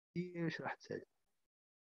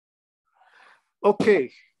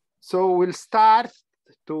Okay, so we'll start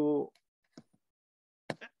to.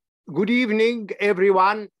 Good evening,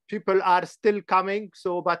 everyone. People are still coming,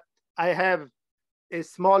 so but I have a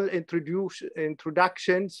small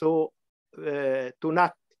introduction, so to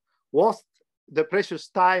not waste the precious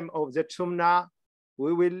time of the Tsumna,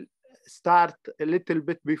 we will start a little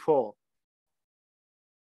bit before.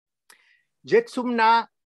 Jetsumna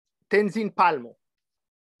Tenzin Palmo,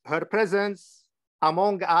 her presence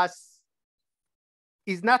among us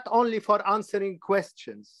is not only for answering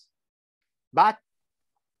questions, but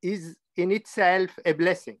is in itself a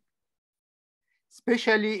blessing,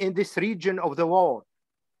 especially in this region of the world,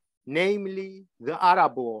 namely the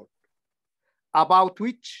Arab world, about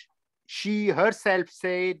which she herself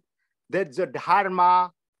said that the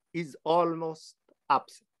Dharma is almost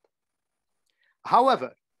absent.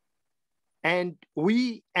 However, and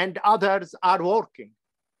we and others are working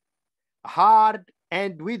hard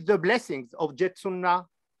and with the blessings of Jetsumna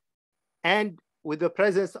and with the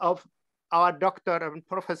presence of our Dr. and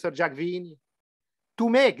Professor Jagvini to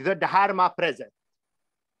make the Dharma present.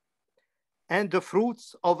 And the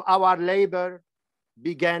fruits of our labor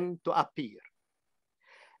began to appear.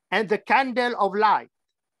 And the candle of light,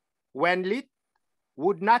 when lit,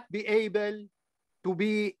 would not be able to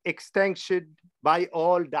be extinguished by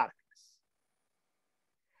all darkness.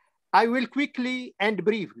 I will quickly and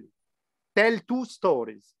briefly tell two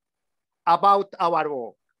stories about our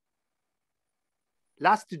work.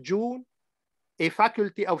 Last June, a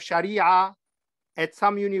faculty of Sharia at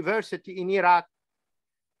some university in Iraq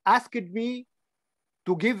asked me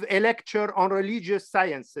to give a lecture on religious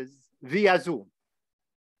sciences via Zoom.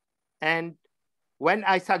 And when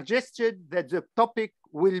I suggested that the topic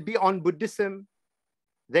will be on Buddhism,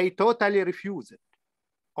 they totally refused it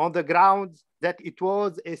on the grounds that it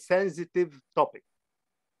was a sensitive topic.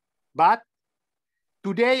 But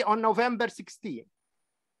today on November 16,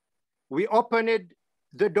 we opened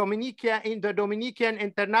the Dominican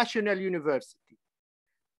International University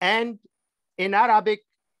and in Arabic,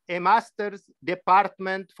 a master's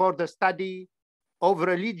department for the study of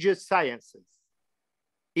religious sciences,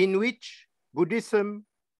 in which Buddhism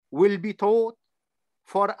will be taught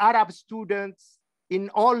for Arab students in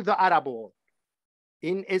all the Arab world,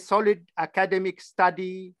 in a solid academic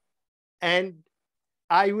study, and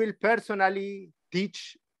I will personally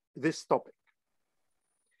teach this topic.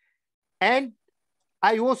 And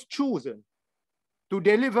I was chosen to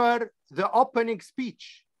deliver the opening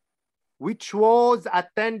speech, which was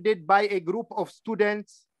attended by a group of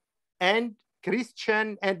students and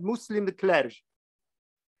Christian and Muslim clergy.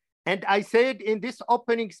 And I said in this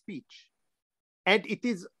opening speech, and it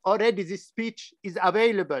is already, this speech is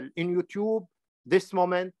available in YouTube this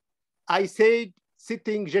moment, I said,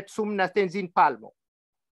 sitting Jetsumna Tenzin Palmo,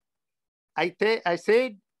 I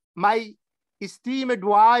said, my esteemed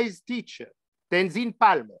wise teacher, Tenzin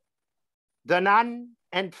Palmo, the nun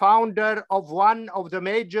and founder of one of the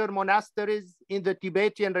major monasteries in the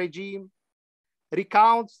Tibetan regime,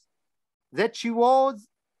 recounts that she was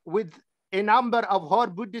with a number of her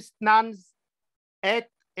Buddhist nuns at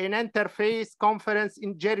an interfaith conference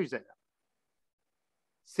in Jerusalem.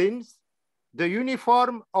 Since the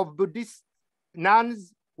uniform of Buddhist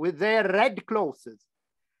nuns with their red clothes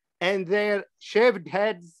and their shaved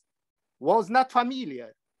heads was not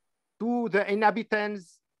familiar to the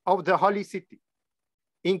inhabitants of the holy city,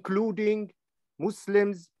 including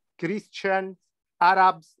Muslims, Christians,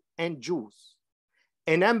 Arabs, and Jews.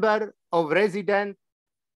 A number of residents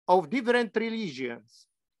of different religions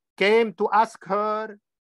came to ask her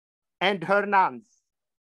and her nuns,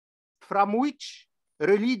 "From which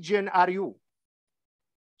religion are you?"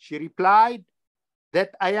 She replied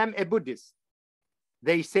that I am a Buddhist.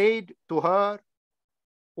 They said to her,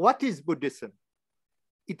 "What is Buddhism?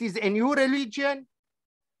 It is a new religion?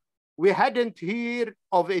 We hadn't heard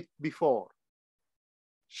of it before."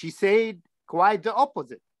 She said quite the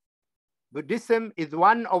opposite. Buddhism is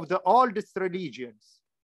one of the oldest religions.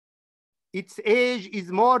 Its age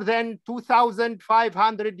is more than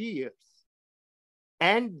 2,500 years.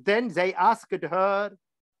 And then they asked her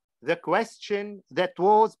the question that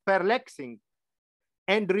was perplexing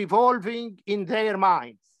and revolving in their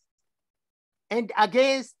minds. And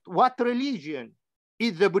against what religion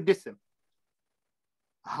is the Buddhism?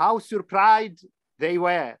 How surprised they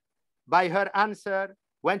were by her answer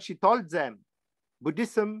when she told them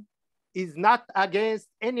Buddhism is not against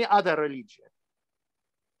any other religion,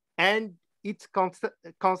 and it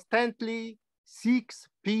constantly seeks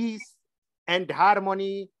peace and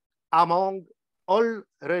harmony among all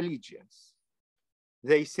religions.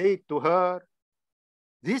 They say to her,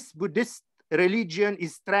 this Buddhist religion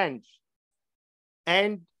is strange,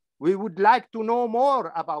 and we would like to know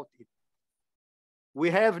more about it.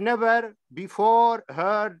 We have never before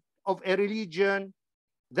heard of a religion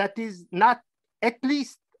that is not at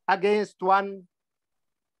least against one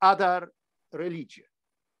other religion.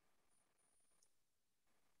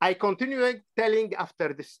 I continue telling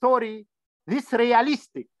after the story this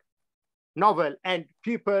realistic novel, and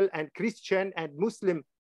people and Christian and Muslim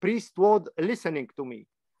priests were listening to me.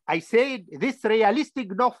 I said this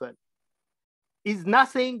realistic novel is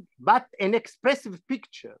nothing but an expressive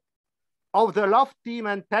picture of the lofty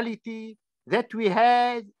mentality that we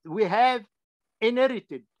have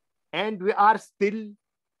inherited, and we are still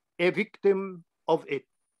a victim of it.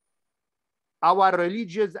 Our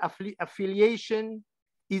religious affiliation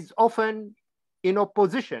is often in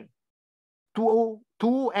opposition to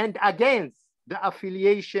and against the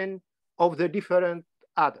affiliation of the different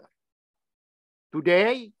other.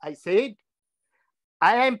 Today, I said,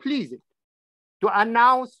 I am pleased to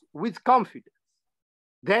announce with confidence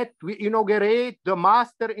that we inaugurate the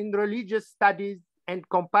Master in Religious Studies and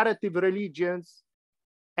Comparative Religions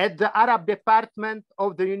at the Arab Department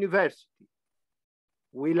of the university.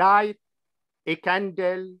 We light a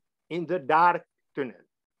candle in the dark tunnel.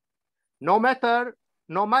 No matter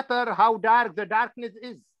how dark the darkness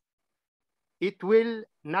is, it will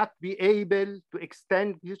not be able to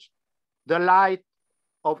extinguish the light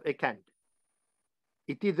of a candle.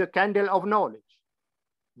 It is a candle of knowledge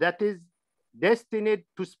that is destined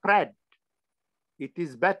to spread. It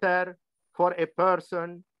is better for a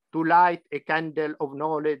person to light a candle of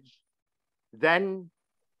knowledge than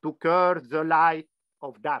to curse the light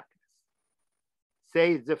of darkness,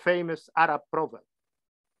 says the famous Arab proverb.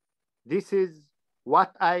 This is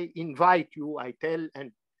what I invite you, I tell,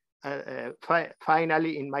 and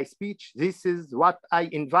finally in my speech, this is what I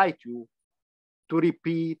invite you to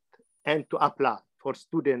repeat and to apply for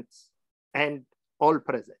students and all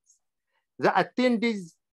present. The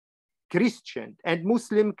attendees, Christian and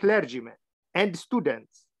Muslim clergymen and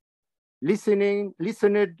students,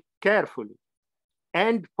 listened carefully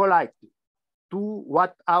and politely to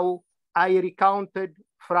what I recounted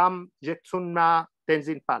from Jetsuna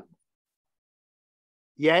Tenzin Palmo.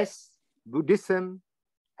 Yes, Buddhism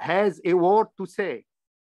has a word to say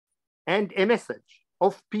and a message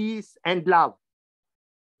of peace and love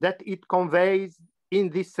that it conveys in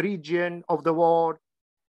this region of the world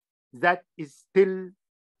that is still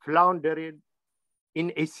floundering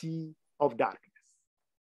in a sea of darkness.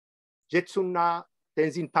 Jetsuna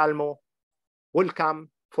Tenzin Palmo, welcome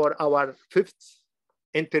for our 5th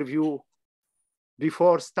interview.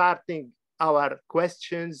 Before starting our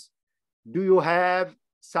questions, do you have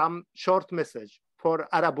some short message for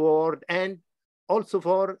Arab world and also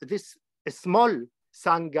for this small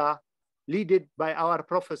Sangha led by our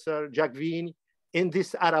Professor Jagvini in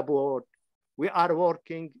this Arab world? We are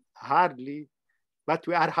working hardly, but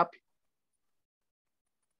we are happy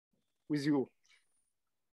with you.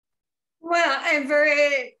 Well, I'm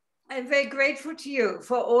very grateful to you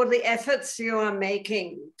for all the efforts you are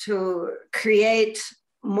making to create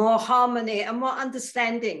more harmony and more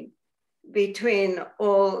understanding between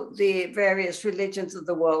all the various religions of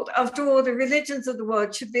the world. After all, the religions of the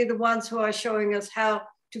world should be the ones who are showing us how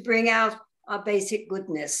to bring out our basic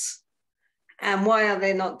goodness. And why are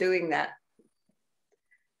they not doing that?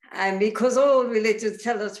 And because all religions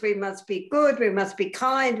tell us we must be good, we must be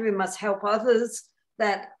kind, we must help others,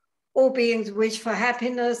 that all beings wish for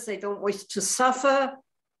happiness, they don't wish to suffer,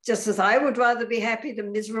 just as I would rather be happy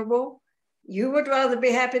than miserable. You would rather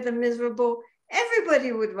be happy than miserable.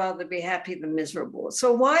 Everybody would rather be happy than miserable.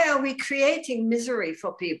 So why are we creating misery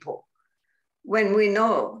for people when we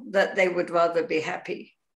know that they would rather be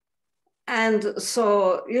happy? And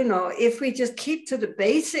so, you know, if we just keep to the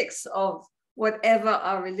basics of whatever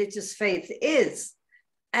our religious faith is,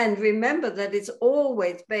 and remember that it's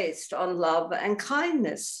always based on love and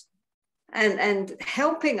kindness and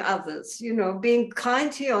helping others, you know, being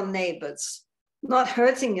kind to your neighbors, not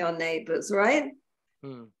hurting your neighbors, right?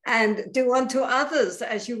 And do unto others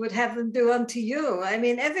as you would have them do unto you. I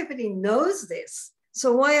mean, everybody knows this.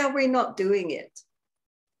 So why are we not doing it?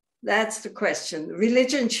 That's the question.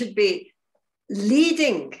 Religion should be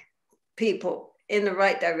leading people in the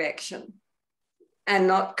right direction and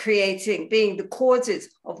not being the causes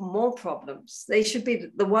of more problems. They should be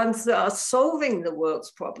the ones that are solving the world's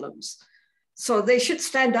problems. So they should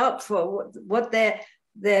stand up for what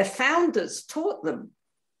their founders taught them.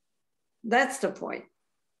 That's the point.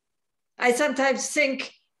 I sometimes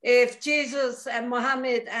think if Jesus and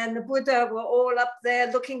Muhammad and the Buddha were all up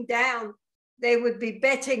there looking down, they would be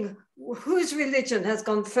betting whose religion has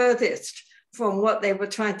gone furthest from what they were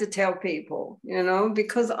trying to tell people, you know,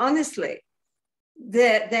 because honestly,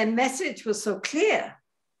 their message was so clear.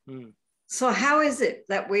 Mm. So how is it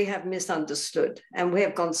that we have misunderstood and we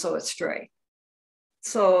have gone so astray?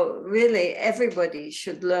 So really, everybody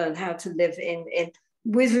should learn how to live in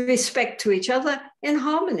with respect to each other, in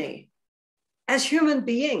harmony. As human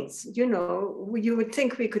beings, you know, you would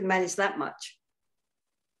think we could manage that much.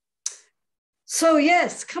 So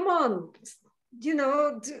yes, come on, you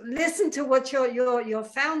know, listen to what your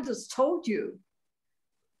founders told you,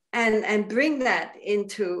 and bring that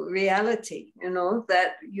into reality, you know,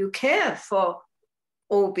 that you care for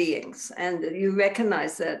all beings, and you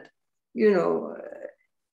recognize that, you know,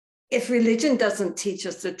 if religion doesn't teach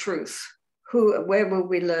us the truth, where will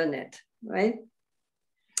we learn it, right?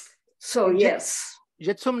 So yes.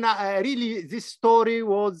 Jetsumna, really, this story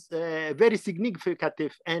was very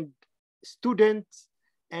significant, and students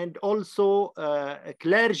and also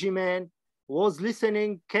clergymen was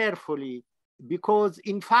listening carefully, because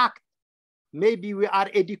in fact, maybe we are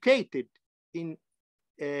educated in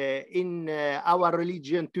our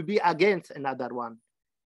religion to be against another one.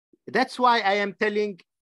 That's why I am telling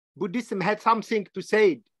Buddhism had something to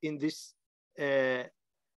say in this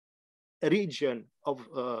region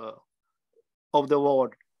of the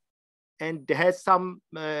world, and has some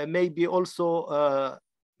maybe also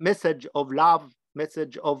message of love,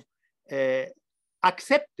 message of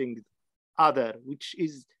accepting other, which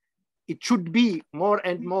is, it should be more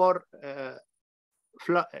and more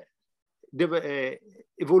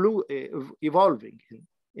evolving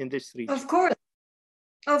in this region.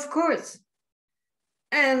 Of course.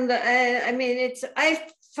 And I mean, I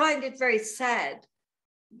find it very sad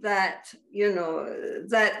that, you know,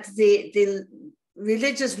 that the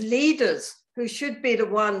religious leaders who should be the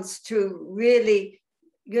ones to really,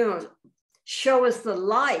 you know, show us the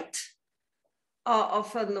light are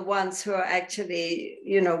often the ones who are actually,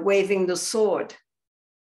 you know, waving the sword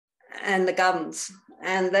and the guns.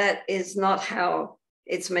 And that is not how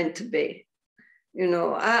it's meant to be. You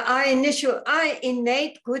know, our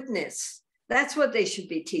innate goodness, that's what they should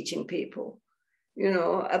be teaching people, you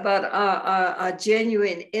know, about our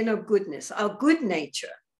genuine inner goodness, our good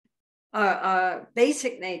nature. Our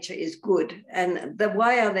basic nature is good. And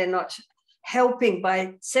why are they not helping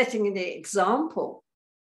by setting the example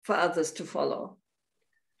for others to follow?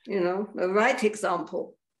 You know, the right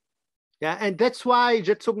example. Yeah, and that's why,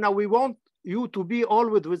 Jetsumna, we want you to be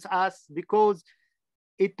always with us, because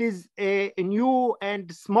it is a new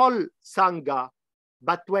and small Sangha.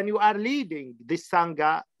 But when you are leading this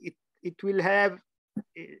Sangha, it will have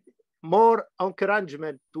more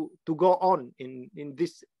encouragement to go on in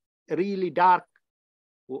this really dark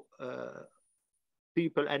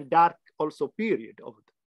people and dark also period of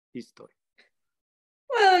history.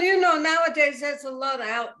 Well, you know, nowadays there's a lot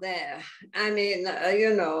out there. I mean,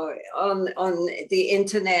 you know, on the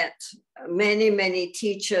internet, many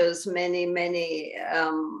teachers, many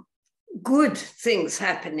good things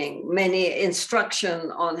happening, many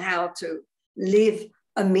instruction on how to live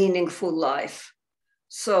a meaningful life.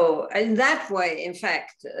 So in that way, in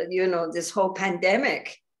fact, you know, this whole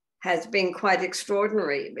pandemic has been quite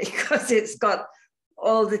extraordinary, because it's got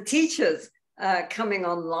all the teachers coming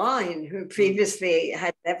online who previously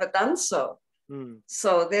had never done so. Mm.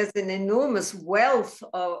 So there's an enormous wealth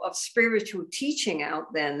of spiritual teaching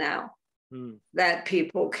out there now that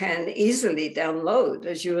people can easily download.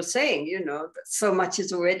 As you were saying, you know, so much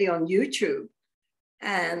is already on YouTube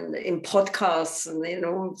and in podcasts and in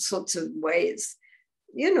all sorts of ways.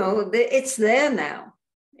 You know, it's there now.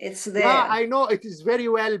 It's there. Yeah, I know it is very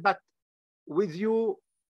well, but with you,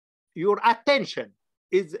 your attention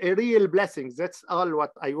is a real blessing. That's all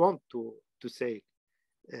what I want to say.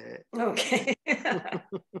 Okay.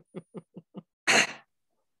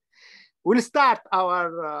 We'll start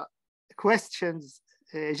our questions.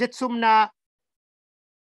 Jetsumna,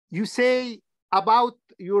 you say about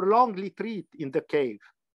your long retreat in the cave.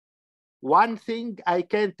 One thing I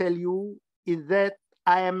can tell you is that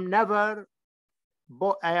I am never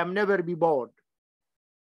be bored.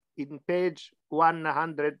 In page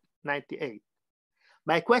 198.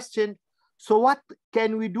 My question, so what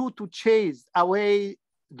can we do to chase away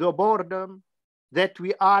the boredom that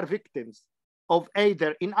we are victims of,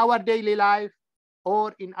 either in our daily life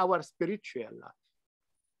or in our spiritual life?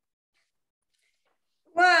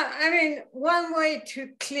 Well, I mean, one way to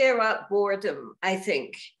clear up boredom, I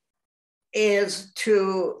think, is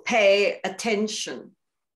to pay attention.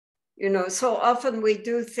 You know, so often we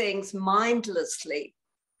do things mindlessly,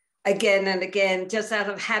 again and again, just out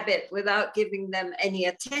of habit, without giving them any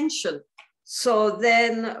attention. So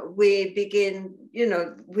then we begin, you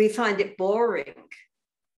know, we find it boring.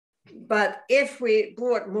 But if we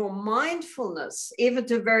brought more mindfulness, even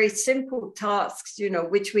to very simple tasks, you know,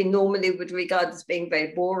 which we normally would regard as being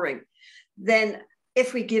very boring, then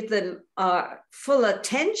if we give them full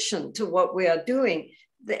attention to what we are doing,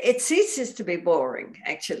 it ceases to be boring,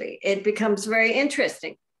 actually. It becomes very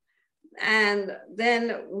interesting. And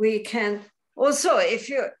then we can also, if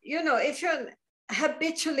you're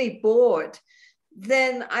habitually bored,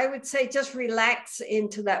 then I would say just relax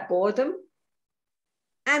into that boredom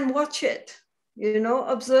and watch it, you know,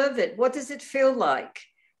 observe it. What does it feel like?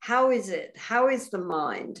 How is it? How is the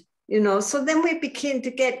mind? You know, so then we begin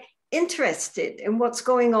to get interested in what's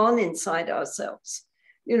going on inside ourselves,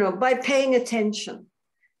 you know, by paying attention.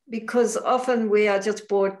 Because often we are just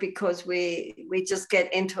bored because we just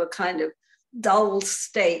get into a kind of dull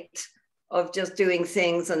state of just doing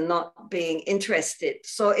things and not being interested.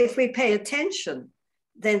 So if we pay attention,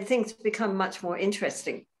 then things become much more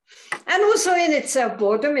interesting. And also in itself,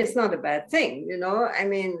 boredom is not a bad thing, you know. I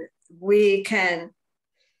mean, we can,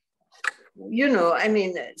 you know, I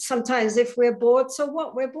mean, sometimes if we're bored, so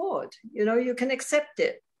what? We're bored, you know, you can accept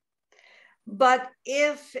it. But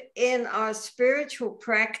if in our spiritual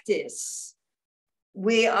practice,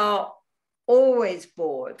 we are always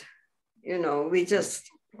bored, you know, we just,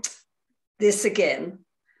 this again,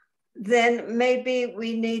 then maybe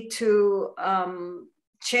we need to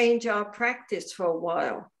change our practice for a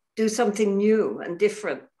while, do something new and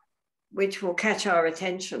different, which will catch our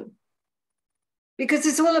attention. Because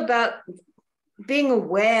it's all about being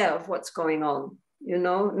aware of what's going on, you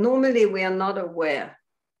know. Normally we are not aware.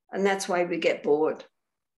 And that's why we get bored.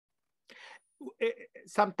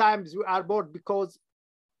 Sometimes we are bored because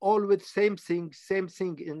always same thing,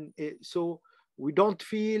 so we don't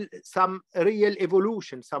feel some real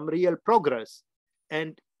evolution, some real progress,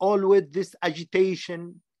 and always this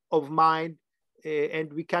agitation of mind,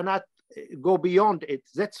 and we cannot go beyond it.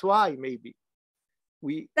 That's why maybe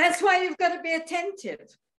That's why you've got to be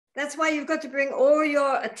attentive. That's why you've got to bring all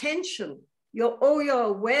your attention, all your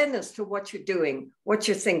awareness to what you're doing, what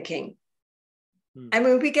you're thinking. I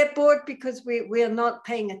mean, we get bored because we are not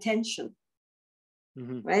paying attention,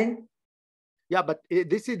 right? Yeah, but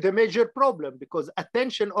this is the major problem, because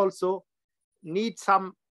attention also needs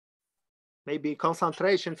some maybe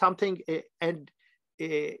concentration, something, and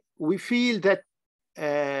we feel that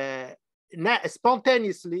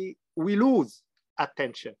spontaneously we lose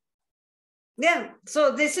attention. Yeah,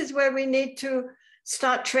 so this is where we need to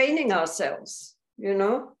start training ourselves, you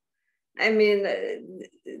know. I mean,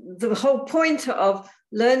 the whole point of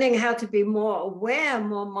learning how to be more aware,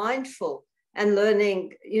 more mindful, and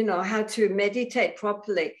learning, you know, how to meditate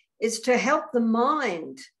properly is to help the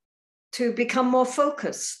mind to become more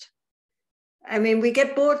focused. I mean, we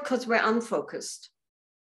get bored because we're unfocused.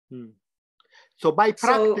 So by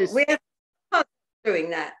practice, so we're doing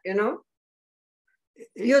that, you know.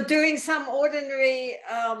 You're doing some ordinary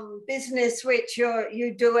business which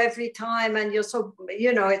you do every time, and you're so,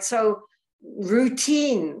 you know, it's so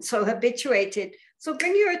routine, so habituated. So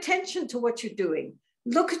bring your attention to what you're doing.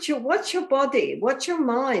 Look at what's your body, what's your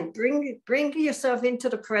mind. Bring yourself into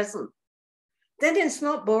the present. Then it's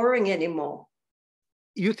not boring anymore.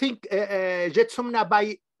 You think,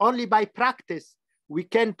 Jetsumna, only by practice we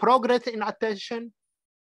can progress in attention?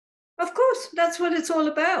 Of course, that's what it's all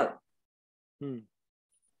about.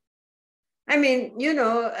 I mean, you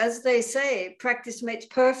know, as they say, practice makes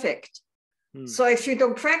perfect. So if you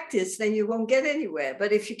don't practice, then you won't get anywhere.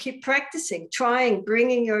 But if you keep practicing, trying,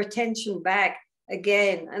 bringing your attention back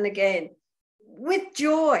again and again, with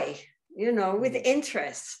joy, you know, with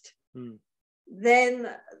interest,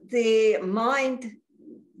 then the mind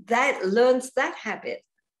that learns that habit.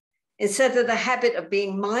 Instead of the habit of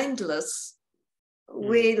being mindless,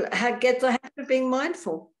 we get the habit of being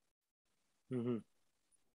mindful.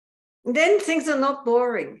 Then things are not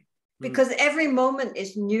boring, because every moment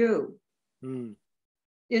is new. You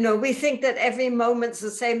know, we think that every moment's the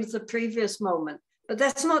same as the previous moment, but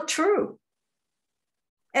that's not true.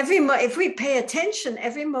 If we pay attention,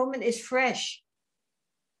 every moment is fresh.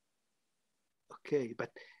 Okay, but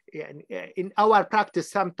in our practice,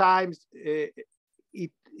 sometimes we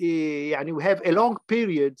have a long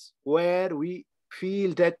periods where we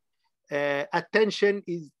feel that attention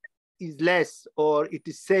is less, or it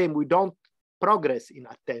is same. We don't progress in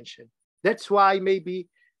attention. That's why maybe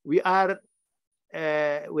we have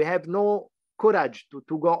no courage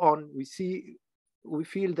to go on. We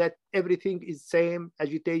feel that everything is same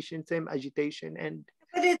agitation, and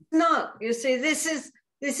but it's not. You see, this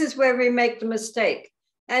is where we make the mistake,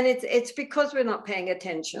 and it's because we're not paying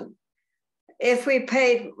attention. If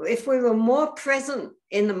we were more present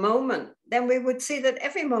in the moment, then we would see that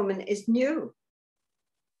every moment is new.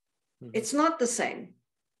 It's not the same.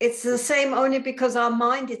 It's the same only because our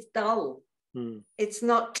mind is dull. It's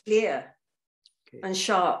not clear and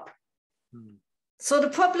sharp. So the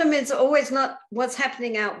problem is always not what's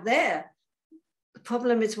happening out there. The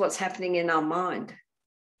problem is what's happening in our mind.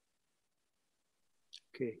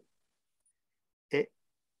 Okay.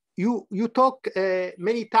 You talk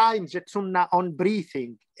many times, Jetsumna, on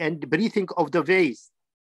breathing and breathing of the vase.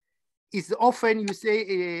 Is often, you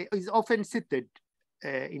say, is often cited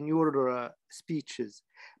in your speeches,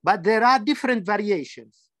 but there are different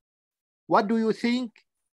variations. What do you think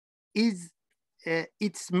is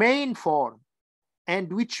its main form,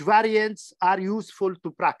 and which variants are useful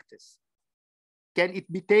to practice? Can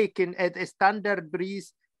it be taken as a standard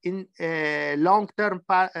breath in long-term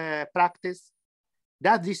practice?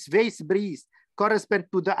 Does this vase breath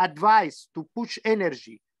correspond to the advice to push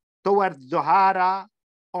energy towards the hara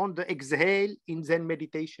on the exhale in Zen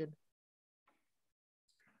meditation?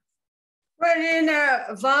 Well, in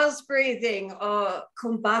vase breathing, or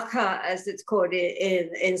kumbhaka as it's called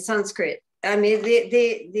in Sanskrit, I mean,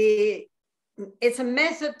 it's a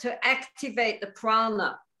method to activate the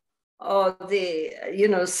prana, or the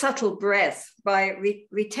subtle breath, by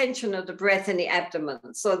retention of the breath in the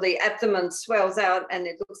abdomen. So the abdomen swells out and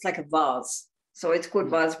it looks like a vase. So it's called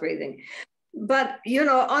vase breathing. But,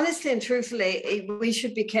 honestly and truthfully, we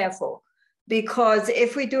should be careful, because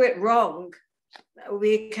if we do it wrong,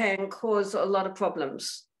 we can cause a lot of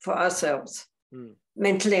problems for ourselves,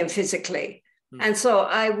 mentally and physically. And so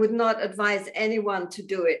I would not advise anyone to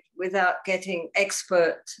do it without getting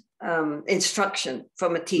expert instruction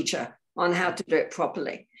from a teacher on how to do it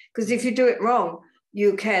properly. Because if you do it wrong,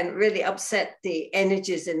 you can really upset the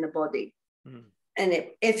energies in the body. And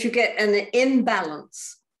if you get an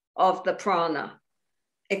imbalance of the prana,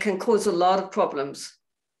 it can cause a lot of problems.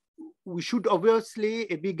 We should obviously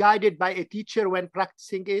be guided by a teacher when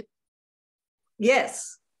practicing it.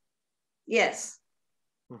 Yes.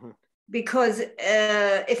 Because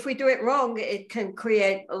if we do it wrong, it can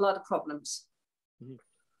create a lot of problems.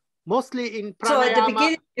 Mostly in pranayama. So at the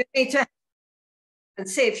beginning, you need to and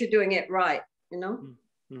see if you're doing it right,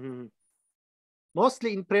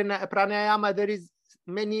 Mostly in pranayama, there is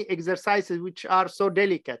many exercises which are so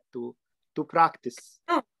delicate to practice.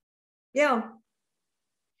 Oh, yeah.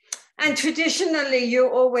 And traditionally, you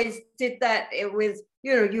always did that with,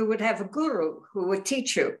 you would have a guru who would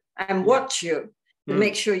teach you and watch you to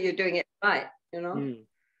make sure you're doing it right,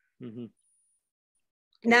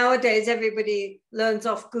 Nowadays, everybody learns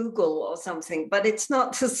off Google or something, but it's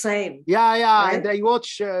not the same. Right? And they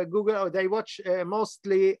watch Google, they watch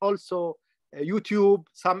mostly also YouTube,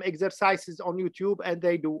 some exercises on YouTube, and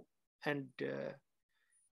they do. And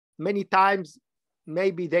many times,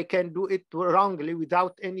 maybe they can do it wrongly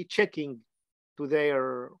without any checking to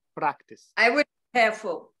their practice. I would be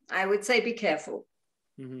careful. I would say be careful.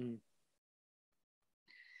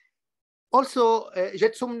 Also,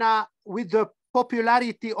 Jetsumna, with the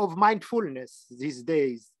popularity of mindfulness these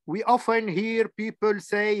days, we often hear people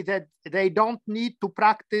say that they don't need to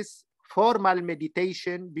practice formal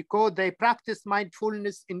meditation because they practice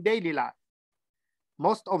mindfulness in daily life.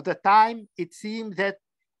 Most of the time, it seems that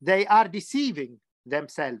they are deceiving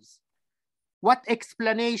themselves. What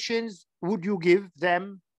explanations would you give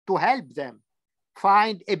them to help them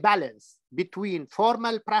find a balance between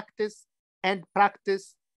formal practice and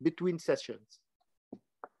practice between sessions?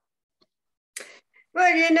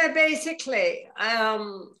 Well, basically,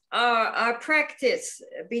 our practice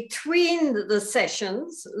between the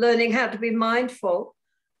sessions, learning how to be mindful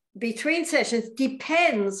between sessions,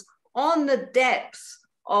 depends on the depth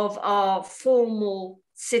of our formal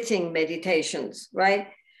sitting meditations, right?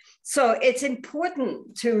 So it's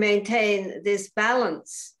important to maintain this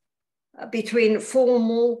balance between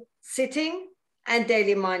formal sitting and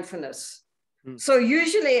daily mindfulness. So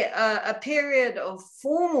usually a period of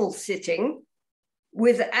formal sitting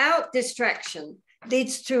without distraction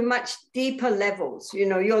leads to much deeper levels.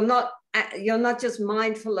 You're not just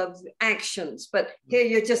mindful of actions, but here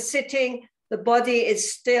you're just sitting, the body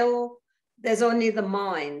is still, there's only the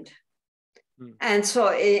mind. And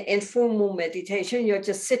so in formal meditation, you're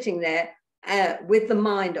just sitting there with the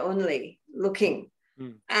mind only looking.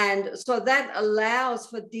 And so that allows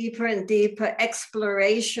for deeper and deeper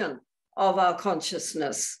exploration of our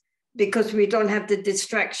consciousness, because we don't have the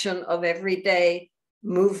distraction of everyday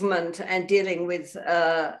movement and dealing with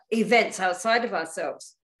events outside of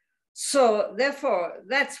ourselves. So therefore,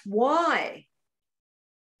 that's why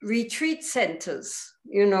retreat centers,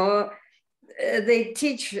 they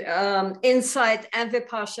teach insight and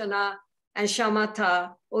vipassana and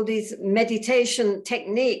shamatha, all these meditation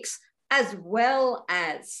techniques, as well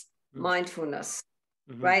as mindfulness.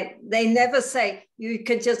 right? They never say you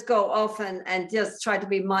can just go off and just try to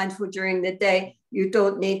be mindful during the day. You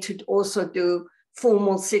don't need to also do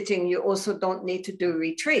formal sitting. You also don't need to do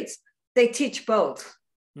retreats. They teach both,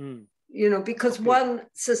 you know, because one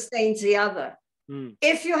sustains the other.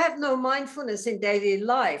 If you have no mindfulness in daily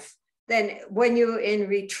life, then when you're in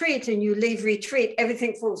retreat and you leave retreat,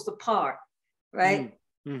 everything falls apart, right?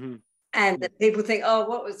 And people think, oh,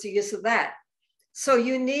 what was the use of that? So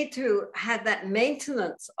you need to have that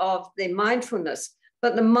maintenance of the mindfulness,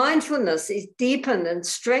 but the mindfulness is deepened and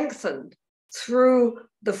strengthened through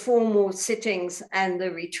the formal sittings and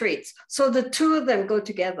the retreats. So the two of them go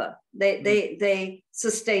together. They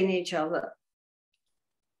sustain each other.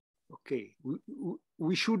 Okay,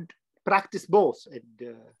 we should practice both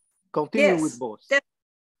and continue with both.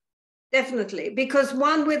 Definitely, because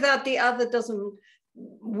one without the other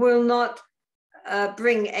will not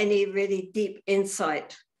bring any really deep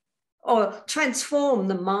insight or transform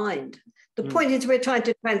the mind. The point is we're trying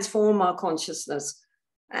to transform our consciousness.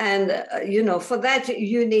 And, you know, for that,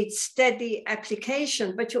 you need steady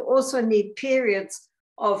application, but you also need periods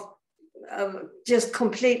of just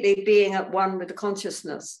completely being at one with the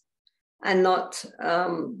consciousness and not,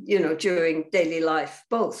 you know, during daily life,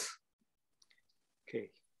 both. Okay.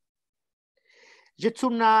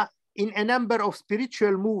 Jetsumna, in a number of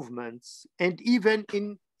spiritual movements and even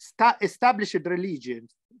in established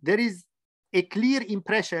religions, there is a clear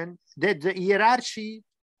impression that the hierarchy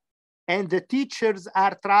and the teachers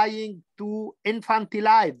are trying to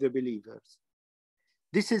infantilize the believers.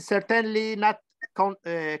 This is certainly not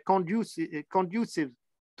conducive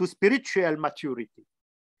to spiritual maturity.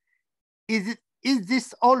 Is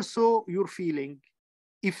this also your feeling?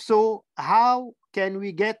 If so, how can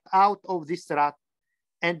we get out of this rut?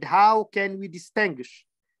 And how can we distinguish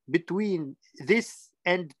between this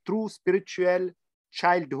and true spiritual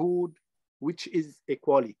childhood, which is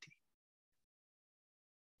equality?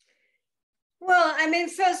 Well, I mean,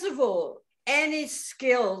 first of all, any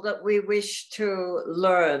skill that we wish to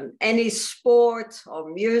learn, any sport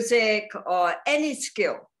or music or any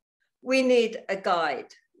skill, we need a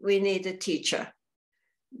guide. We need a teacher,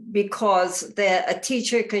 because a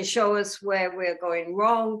teacher can show us where we're going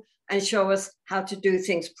wrong and show us how to do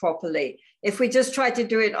things properly. If we just try to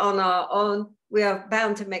do it on our own, we are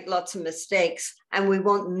bound to make lots of mistakes and we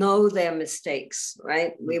won't know their mistakes,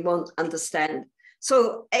 right? We won't understand.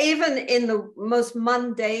 So even in the most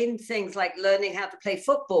mundane things like learning how to play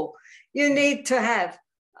football, you need to have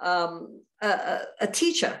a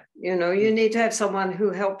teacher, you know, you need to have someone who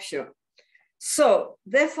helps you. So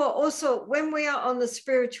therefore also when we are on the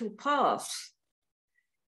spiritual path,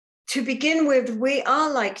 to begin with, we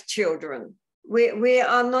are like children. We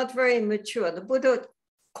are not very mature. The Buddha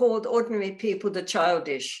called ordinary people the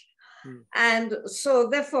childish. And so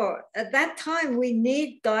therefore, at that time, we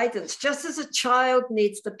need guidance, just as a child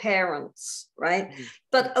needs the parents, right?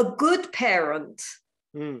 But a good parent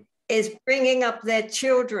is bringing up their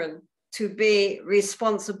children to be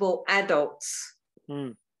responsible adults.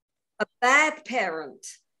 A bad parent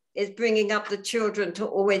is bringing up the children to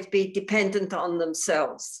always be dependent on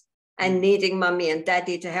themselves and needing mommy and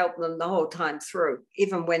daddy to help them the whole time through,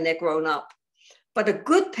 even when they're grown up. But a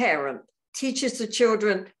good parent teaches the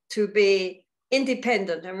children to be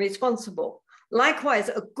independent and responsible. Likewise,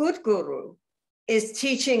 a good guru is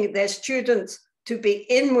teaching their students to be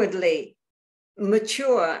inwardly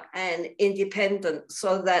mature and independent,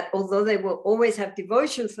 so that although they will always have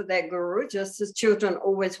devotion for their guru, just as children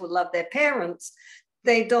always will love their parents,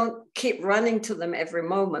 they don't keep running to them every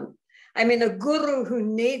moment. I mean, a guru who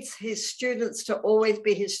needs his students to always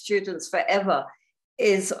be his students forever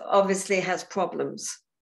obviously has problems.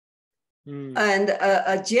 And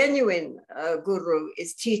a genuine guru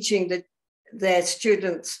is teaching their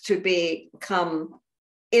students to become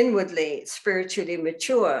inwardly spiritually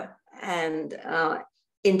mature and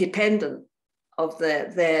independent of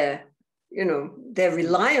their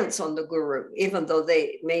reliance on the guru, even though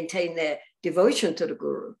they maintain their devotion to the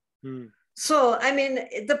guru. So, I mean,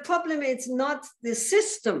 the problem is not the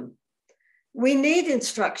system. We need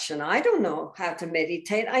instruction. I don't know how to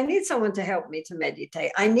meditate. I need someone to help me to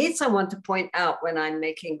meditate. I need someone to point out when I'm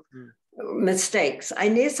making mistakes. I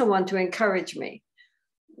need someone to encourage me.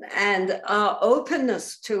 And our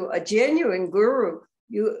openness to a genuine guru,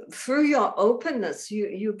 through your openness,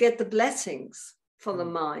 you get the blessings for the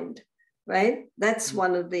mind, right? That's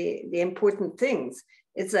one of the important things,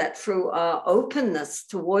 is that through our openness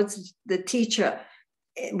towards the teacher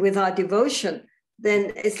with our devotion,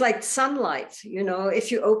 then it's like sunlight. You know,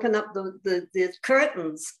 if you open up the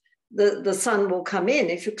curtains, the sun will come in.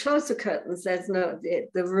 If you close the curtains, the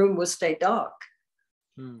room will stay dark.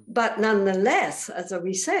 But nonetheless, as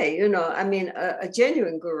we say, you know, I mean, a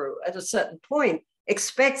genuine guru at a certain point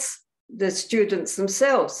expects the students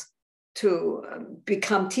themselves to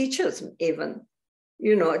become teachers even,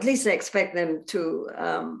 you know, at least they expect them to,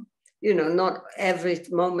 you know, not every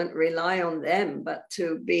moment rely on them, but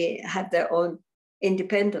to have their own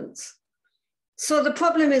independence. So the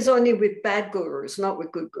problem is only with bad gurus, not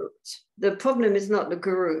with good gurus. The problem is not the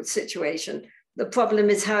guru situation. The problem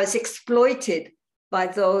is how it's exploited by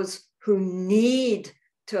those who need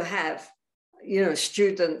to have, you know,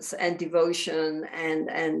 students and devotion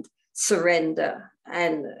and surrender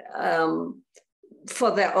and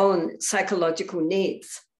for their own psychological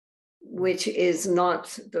needs, which is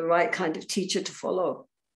not the right kind of teacher to follow.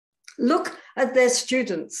 Look at their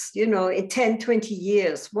students, you know, in 10, 20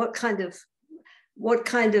 years, what kind of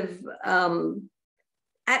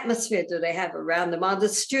atmosphere do they have around them? Are the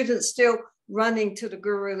students still running to the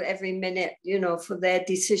guru every minute, you know, for their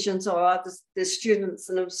decisions, or are the students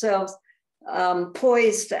themselves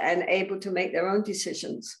poised and able to make their own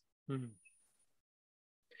decisions?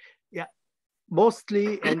 Yeah,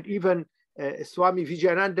 mostly, and even Swami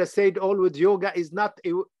Vijayananda said always yoga is not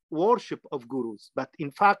a worship of gurus, but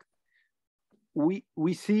in fact,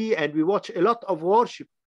 we see and we watch a lot of worship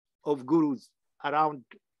of gurus around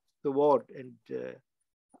the world. And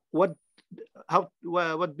what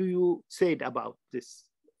do you say about this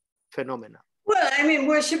phenomena? Well, I mean,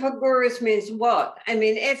 worship of gurus means what? I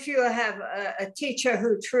mean, if you have a teacher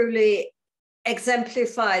who truly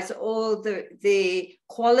exemplifies all the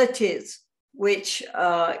qualities which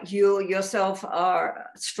you yourself are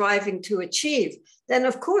striving to achieve, then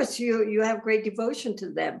of course you have great devotion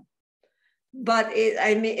to them. But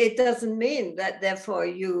it doesn't mean that therefore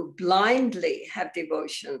you blindly have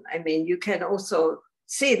devotion. I mean, you can also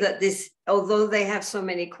see that this, although they have so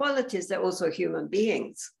many qualities, they're also human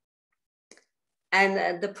beings.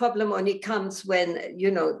 And the problem only comes when,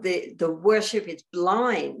 you know, the worship is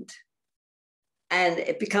blind and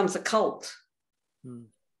it becomes a cult.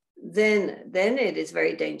 Then it is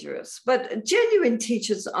very dangerous. But genuine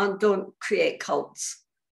teachers don't create cults.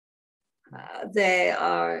 They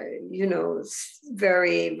are, you know,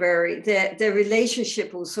 very, very, their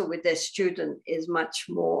relationship also with their student is much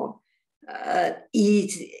more an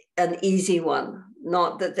easy one,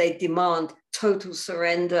 not that they demand total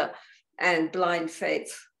surrender and blind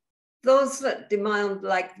faith. Those that demand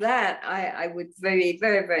like that, I would very,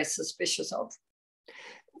 very, very suspicious of.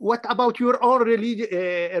 What about your own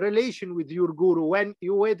relation with your guru when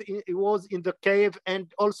you was in the cave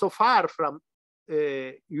and also far from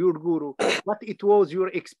your guru? What it was your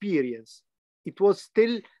experience? It was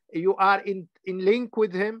still you are in link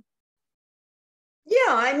with him?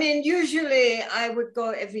 Yeah, I mean, usually I would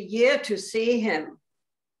go every year to see him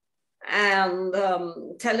and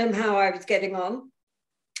tell him how I was getting on.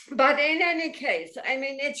 But in any case, I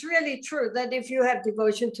mean, it's really true that if you have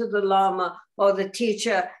devotion to the Lama or the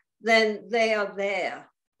teacher, then they are there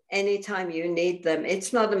anytime you need them.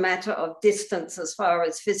 It's not a matter of distance as far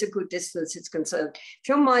as physical distance is concerned. If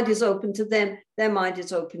your mind is open to them, their mind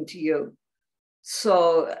is open to you.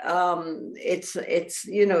 So it's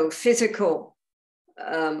you know, physical,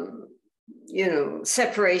 you know,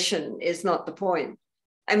 separation is not the point.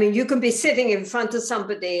 I mean, you can be sitting in front of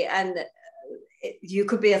somebody and you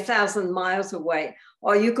could be 1,000 miles away,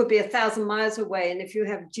 or you could be 1,000 miles away. And if you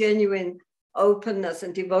have genuine openness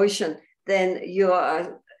and devotion, then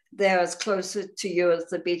they're as closer to you as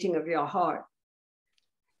the beating of your heart.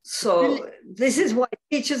 So this is why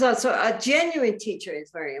teachers are so, a genuine teacher is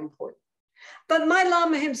very important. But my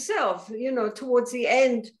Lama himself, you know, towards the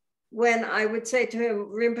end, when I would say to him,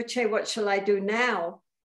 Rinpoche, what shall I do now?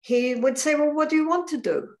 He would say, well, what do you want to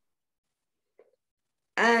do?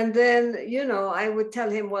 And then, you know, I would tell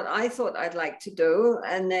him what I thought I'd like to do.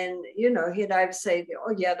 And then, you know, he'd either say,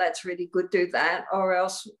 oh, yeah, that's really good, do that. Or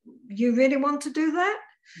else, you really want to do that?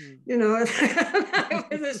 You know, I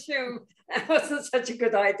would assume that wasn't such a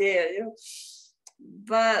good idea, you know.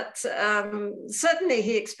 But certainly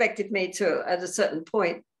he expected me to, at a certain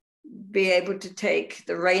point, be able to take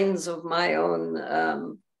the reins of my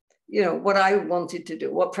own, you know, what I wanted to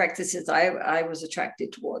do, what practices I was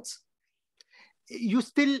attracted towards. You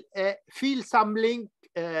still feel some link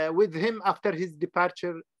with him after his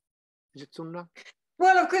departure, Jitsunna?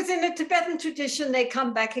 Well, of course, in the Tibetan tradition, they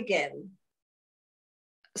come back again.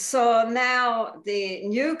 So now the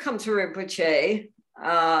new Kamsa Rinpoche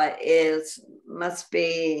must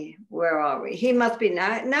be, where are we? He must be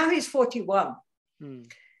now he's 41.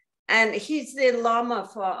 And he's the Lama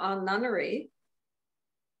for our nunnery.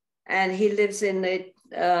 And he lives in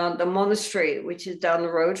the monastery, which is down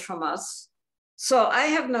the road from us. So I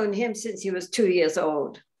have known him since he was 2 years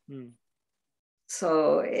old. Mm.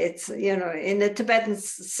 So it's, you know, in the Tibetan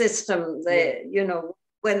system, they, you know,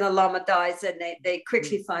 when the Lama dies, then they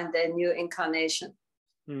quickly find their new incarnation.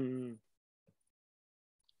 Mm.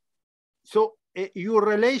 So your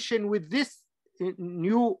relation with this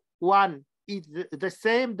new one is the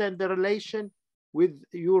same than the relation with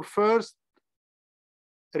your first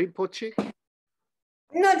Rinpoche?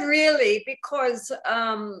 Not really, because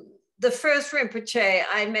the first Rinpoche,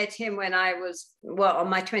 I met him when I was, well, on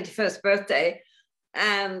my 21st birthday,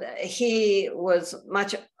 and he was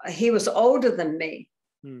older than me.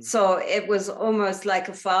 So it was almost like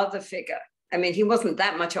a father figure. I mean, he wasn't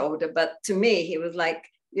that much older, but to me, he was like,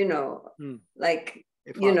 you know, like,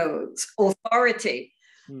 you know, authority.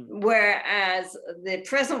 Whereas the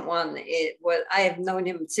present one, I have known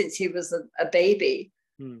him since he was a baby.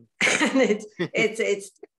 And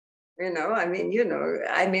it's, you know,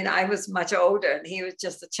 I mean, I was much older and he was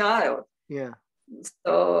just a child. Yeah.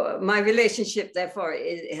 So my relationship, therefore,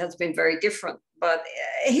 it has been very different. But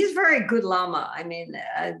he's very good Lama. I mean,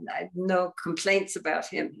 I have no complaints about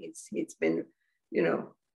him. He's been, you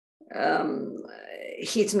know,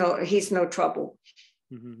 he's no trouble.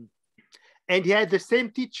 And he had the same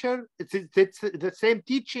teacher. It's the same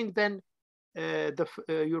teaching than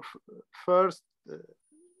your first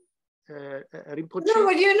Rinpoche. No,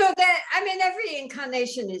 well, you know that. I mean, every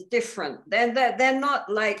incarnation is different. They're not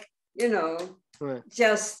like, you know,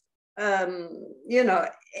 just you know,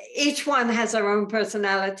 each one has their own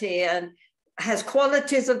personality and has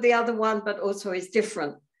qualities of the other one, but also is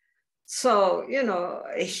different. So, you know,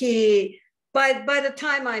 by the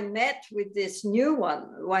time I met with this new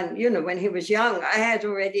one, you know, when he was young, I had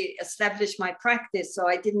already established my practice, so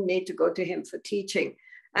I didn't need to go to him for teaching.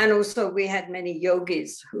 And also we had many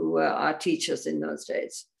yogis who were our teachers in those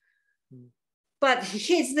days. But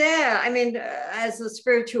he's there, I mean, as a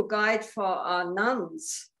spiritual guide for our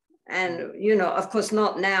nuns. And, you know, of course,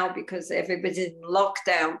 not now because everybody's in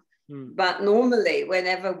lockdown. But normally,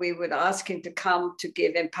 whenever we would ask him to come to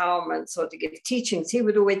give empowerments or to give teachings, he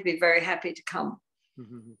would always be very happy to come.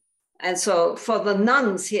 And so for the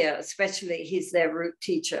nuns here, especially, he's their root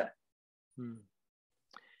teacher.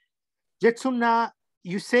 Jetsunna,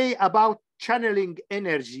 you say about channeling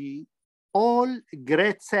energy, all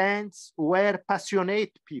great saints were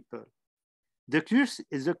passionate people. The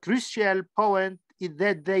crucial point is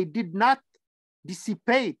that they did not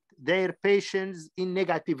dissipate their passions in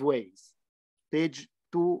negative ways. Page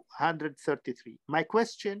 233. My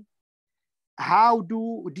question, how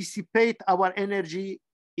do we dissipate our energy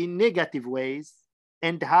in negative ways,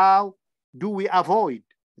 and how do we avoid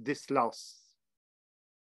this loss?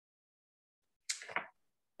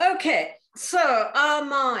 Okay, so our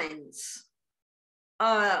minds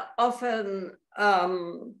are often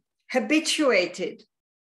habituated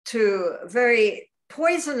to very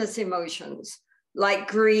poisonous emotions like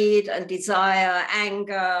greed and desire,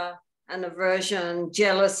 anger and aversion,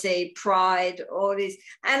 jealousy, pride, all these,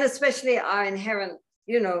 and especially our inherent,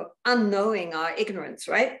 you know, unknowing, our ignorance,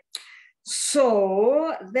 right?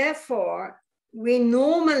 So therefore, we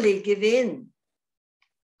normally give in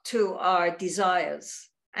to our desires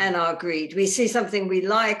and our greed. We see something we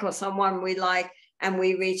like or someone we like, and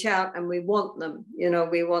we reach out and we want them. You know,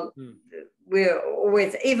 we want, we're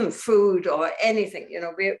always, even food or anything, you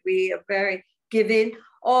know, we are very giving,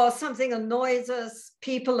 or something annoys us,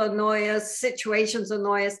 people annoy us, situations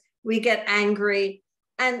annoy us, we get angry.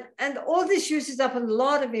 And all this uses up a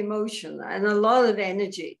lot of emotion and a lot of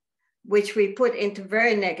energy, which we put into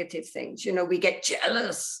very negative things. You know, we get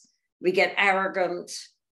jealous, we get arrogant,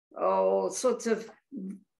 all sorts of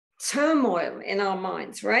turmoil in our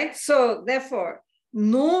minds, right? So therefore,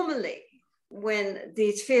 normally when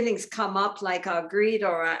these feelings come up, like our greed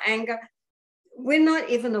or our anger, we're not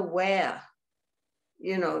even aware,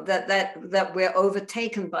 you know, that we're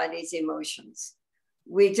overtaken by these emotions.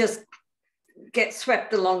 We just get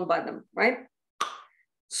swept along by them, right?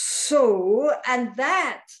 So, and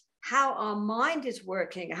that, how our mind is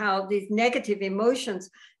working, how these negative emotions,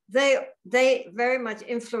 they very much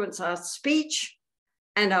influence our speech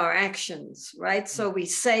and our actions, right? So we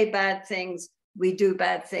say bad things, we do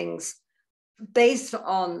bad things based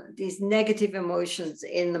on these negative emotions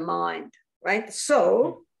in the mind, right?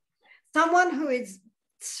 So someone who is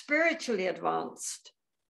spiritually advanced,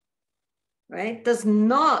 right, does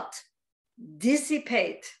not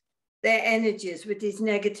dissipate their energies with these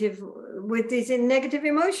negative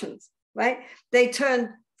emotions, right? They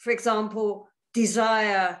turn, for example,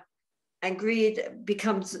 desire and greed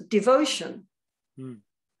becomes devotion,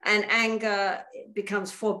 and anger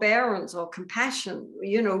becomes forbearance or compassion.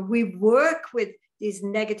 You know, we work with these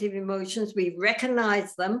negative emotions, we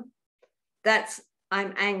recognize them. That's,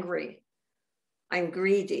 I'm angry, I'm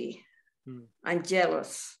greedy, I'm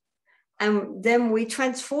jealous. And then we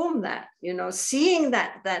transform that, you know, seeing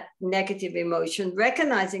that negative emotion,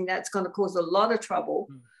 recognizing that's going to cause a lot of trouble.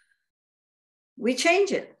 We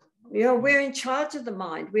change it. You know, we're in charge of the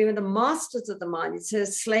mind. We're the masters of the mind. It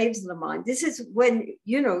says slaves of the mind. This is when,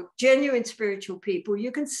 you know, genuine spiritual people,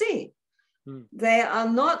 you can see they are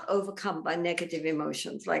not overcome by negative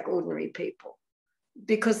emotions like ordinary people,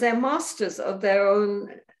 because they're masters of their own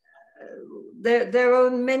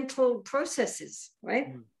mental processes,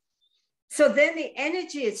 right? So then the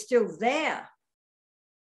energy is still there,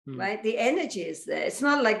 right? The energy is there. It's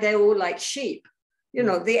not like they're all like sheep. You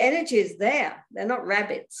know, the energy is there. They're not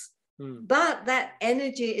rabbits. But that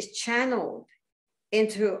energy is channeled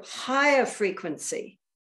into higher frequency,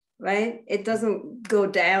 right? It doesn't go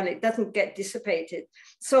down. It doesn't get dissipated.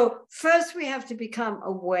 So first we have to become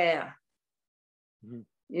aware.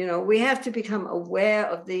 You know, we have to become aware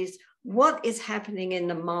of these, what is happening in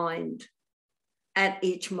the mind at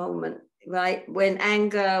each moment, right? When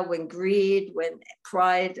anger, when greed, when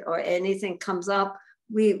pride or anything comes up,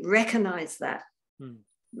 we recognize that,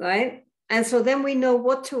 right? And so then we know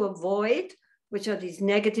what to avoid, which are these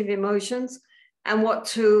negative emotions, and what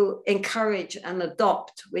to encourage and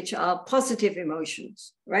adopt, which are positive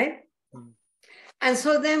emotions, right? And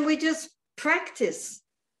so then we just practice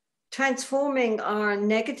transforming our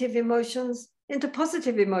negative emotions into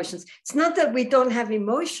positive emotions. It's not that we don't have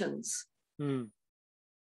emotions,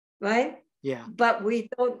 right? Yeah. But we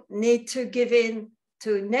don't need to give in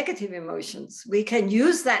to negative emotions. We can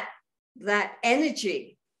use that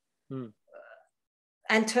energy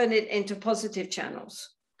and turn it into positive channels.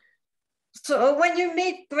 So when you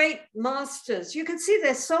meet great masters, you can see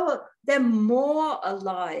they're more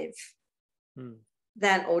alive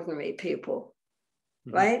than ordinary people,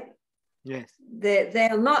 right? Yes.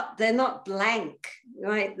 They're not blank,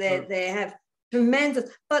 right? They have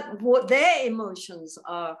tremendous, but what their emotions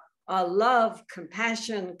are love,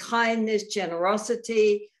 compassion, kindness,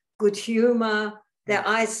 generosity, good humor, their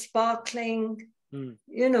eyes sparkling.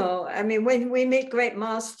 You know, I mean, when we meet great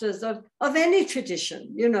masters of any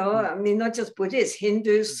tradition, you know, I mean, not just Buddhists,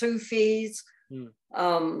 Hindus, Sufis,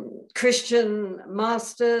 Christian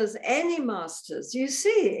masters, any masters, you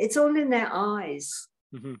see, it's all in their eyes.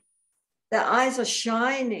 Their eyes are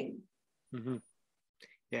shining.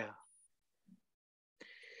 Yeah.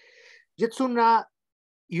 Jetsuna,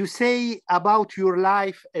 you say about your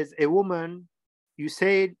life as a woman, you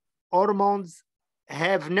said hormones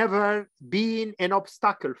have never been an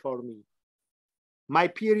obstacle for me. My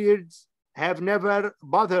periods have never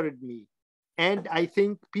bothered me. And I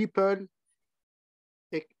think people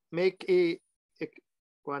make a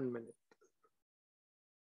 1 minute.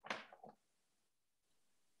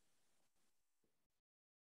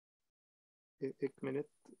 A minute.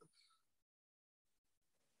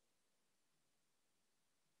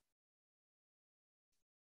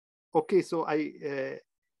 Okay, so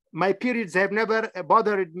my periods have never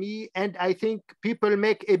bothered me, and I think people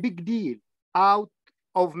make a big deal out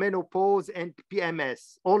of menopause and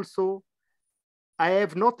PMS. Also, I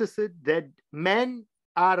have noticed that men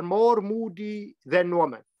are more moody than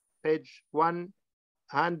women. Page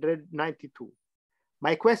 192.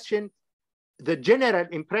 My question, the general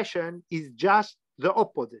impression is just the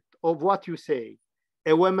opposite of what you say.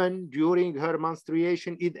 A woman during her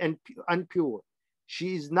menstruation is impure.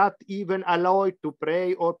 She is not even allowed to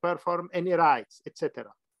pray or perform any rites,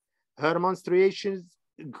 etc. Her menstruations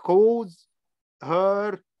cause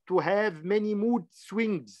her to have many mood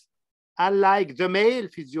swings, unlike the male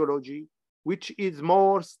physiology, which is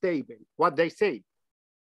more stable, what they say.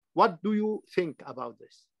 What do you think about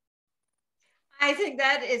this? I think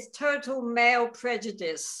that is total male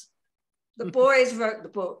prejudice. The boys wrote the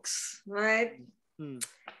books, right?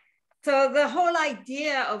 So the whole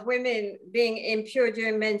idea of women being impure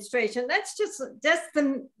during menstruation, that's just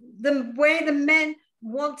the way the men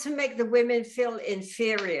want to make the women feel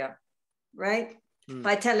inferior, right?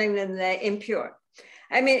 By telling them they're impure.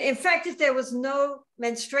 I mean, in fact, if there was no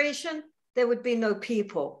menstruation, there would be no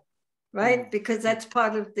people, right? Because that's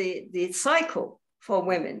part of the cycle for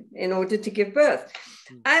women in order to give birth.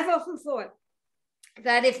 I've often thought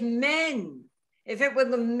that if it were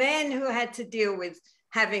the men who had to deal with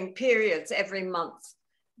having periods every month,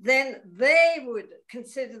 then they would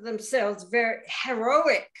consider themselves very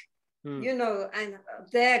heroic, you know, and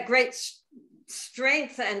their great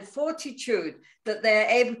strength and fortitude that they're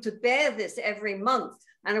able to bear this every month.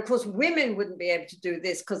 And of course, women wouldn't be able to do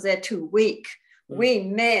this because they're too weak. We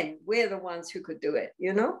men, we're the ones who could do it,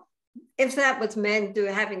 you know? if that was men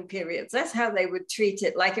having periods, that's how they would treat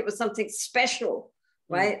it, like it was something special,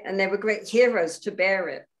 right? And they were great heroes to bear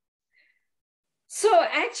it. So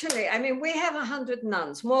actually, I mean, we have 100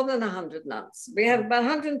 nuns, more than 100 nuns. We have about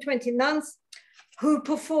 120 nuns who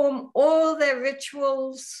perform all their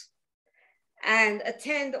rituals and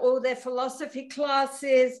attend all their philosophy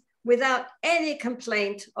classes without any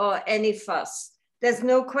complaint or any fuss. There's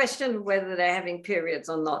no question whether they're having periods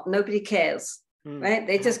or not. Nobody cares, right?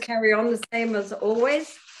 They just carry on the same as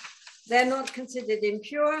always. They're not considered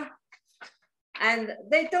impure, and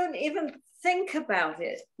they don't even think about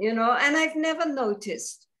it, you know? And I've never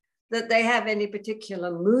noticed that they have any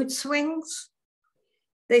particular mood swings.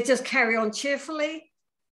 They just carry on cheerfully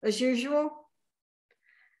as usual.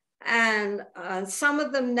 And some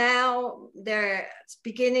of them now, they're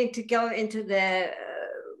beginning to go into their,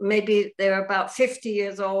 maybe they're about 50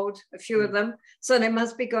 years old, a few of them. So they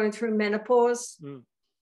must be going through menopause.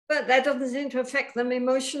 But that doesn't seem to affect them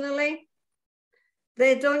emotionally.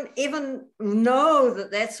 They don't even know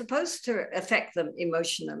that they're supposed to affect them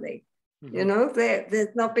emotionally. You know,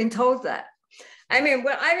 they've not been told that. I mean,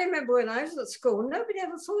 well, I remember when I was at school, nobody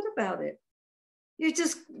ever thought about it. You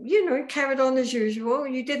just, you know, carried on as usual.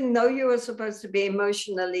 You didn't know you were supposed to be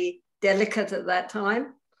emotionally delicate at that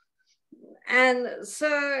time. And so,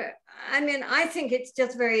 I mean, I think it's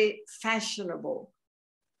just very fashionable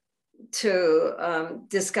to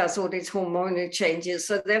discuss all these hormonal changes.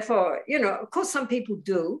 So therefore, you know, of course, some people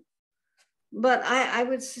do, but I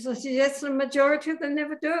would suggest the majority of them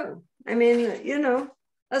never do. I mean, you know,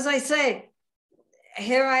 as I say,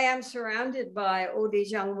 here I am surrounded by all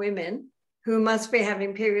these young women who must be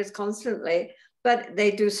having periods constantly, but they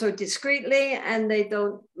do so discreetly and they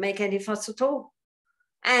don't make any fuss at all.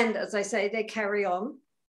 And as I say, they carry on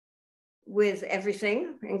with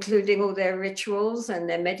everything, including all their rituals and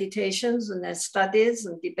their meditations and their studies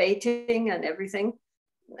and debating and everything.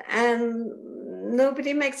 And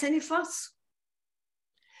nobody makes any fuss.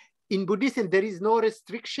 In Buddhism, there is no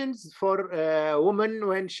restrictions for a woman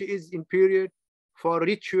when she is in period for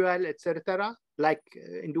ritual, etc., like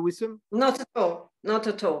Hinduism? Not at all, not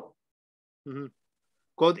at all.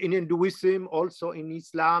 Because in Hinduism, also in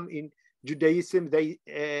Islam, in Judaism, they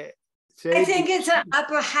say... I think it's an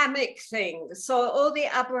Abrahamic thing. So all the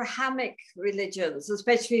Abrahamic religions,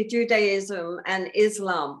 especially Judaism and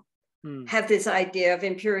Islam, have this idea of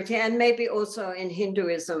impurity, and maybe also in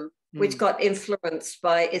Hinduism, which got influenced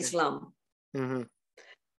by Islam.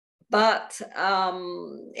 But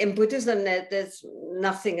in Buddhism, there's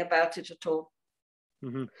nothing about it at all.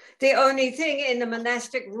 The only thing in the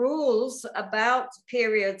monastic rules about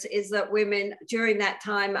periods is that women during that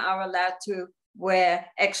time are allowed to wear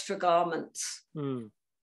extra garments. And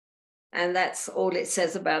that's all it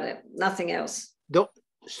says about it, nothing else.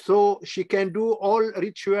 So she can do all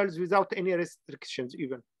rituals without any restrictions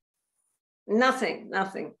even? Nothing,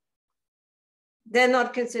 nothing. They're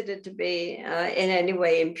not considered to be in any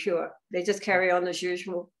way impure. They just carry on as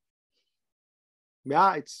usual.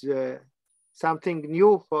 Yeah, it's something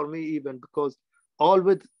new for me even, because all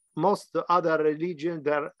with most other religions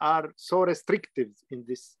there are so restrictive in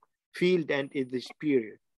this field and in this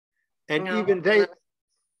period. And even they,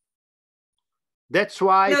 that's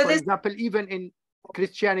why, for example, even in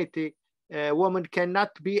Christianity, a woman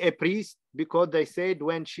cannot be a priest because they said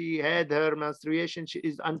when she had her menstruation, she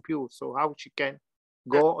is impure. So how she can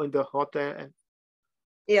go in the hotel? And...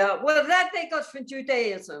 Yeah, well, that they got from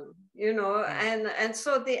Judaism, you know, and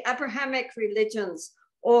so the Abrahamic religions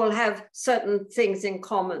all have certain things in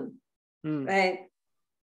common, right?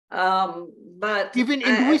 But even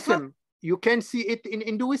Hinduism, you can see it in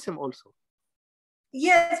Hinduism also.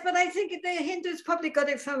 Yes, but I think the Hindus probably got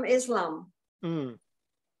it from Islam.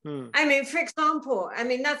 I mean, for example, I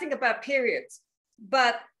mean, nothing about periods,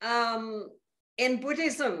 but in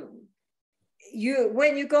Buddhism,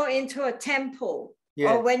 when you go into a temple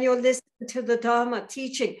or when you're listening to the Dharma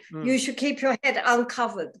teaching, you should keep your head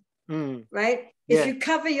uncovered, right? If you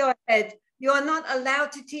cover your head, you are not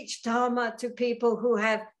allowed to teach Dharma to people who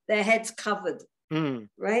have their heads covered,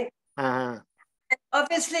 right? And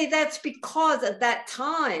obviously, that's because at that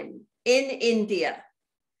time in India,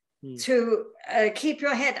 to keep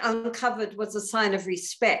your head uncovered was a sign of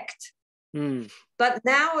respect. But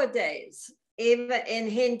nowadays, even in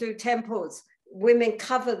Hindu temples, women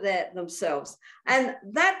cover themselves. And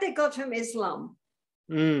that they got from Islam.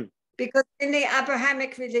 Because in the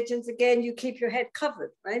Abrahamic religions, again, you keep your head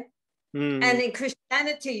covered, right? And in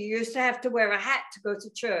Christianity, you used to have to wear a hat to go to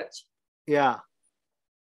church. Yeah.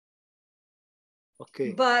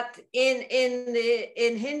 Okay. But in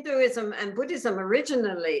Hinduism and Buddhism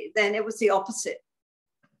originally, then it was the opposite.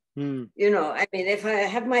 You know, I mean, if I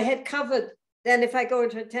have my head covered, then if I go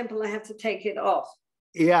into a temple, I have to take it off.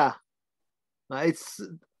 Yeah, it's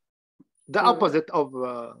the opposite of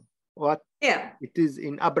what it is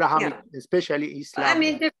in Abrahamic, especially Islam. I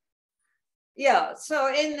mean,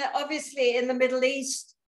 so obviously in the Middle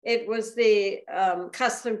East, it was the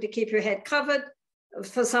custom to keep your head covered.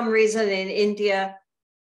 For some reason in India,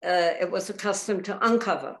 it was a custom to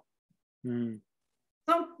uncover.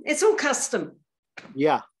 So it's all custom.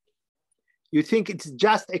 Yeah. You think it's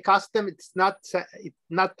just a custom? It's not.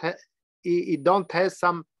 It don't have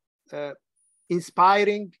some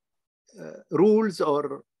inspiring rules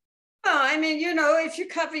or. Oh, I mean, you know, if you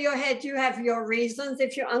cover your head, you have your reasons.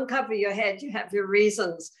 If you uncover your head, you have your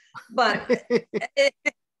reasons. But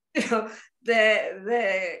you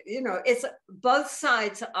know, it's both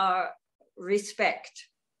sides are respect,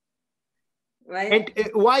 right? And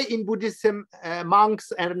why in Buddhism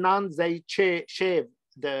monks and nuns they shave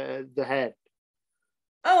the head?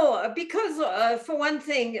 Oh, because for one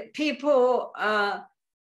thing, people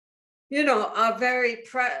you know, are very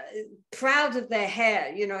proud of their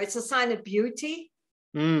hair. You know, it's a sign of beauty.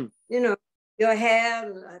 You know, your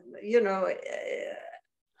hair, you know,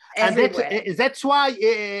 everywhere. And that's why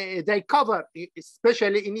they cover,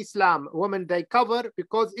 especially in Islam, women, they cover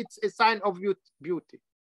because it's a sign of beauty.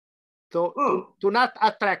 So to not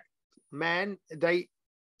attract men, they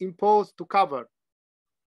impose to cover.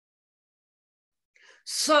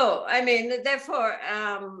 So, I mean, therefore,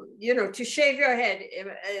 you know, to shave your head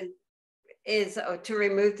is to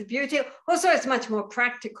remove the beauty. Also, it's much more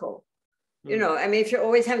practical. You know, I mean, if you're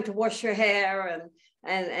always having to wash your hair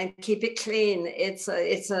and keep it clean, it's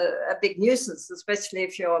a big nuisance, especially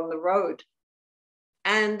if you're on the road.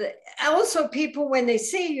 And also people, when they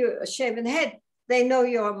see you a shaven head, they know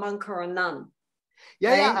you're a monk or a nun. Yeah,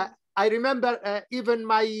 right? Yeah. I remember even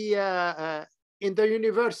my, in the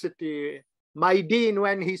university, my dean,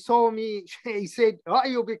 when he saw me, he said, "Oh,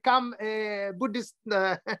 you become a Buddhist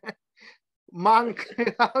monk.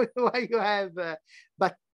 Why you have,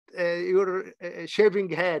 but you're shaving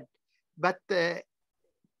head." But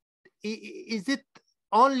is it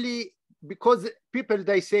only because people,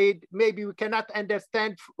 they said, maybe we cannot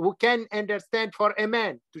understand, we can understand for a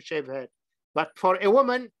man to shave head, but for a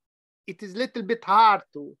woman, it is a little bit hard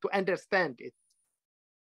to understand it.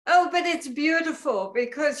 Oh, but it's beautiful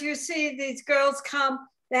because you see these girls come,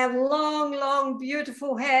 they have long, long,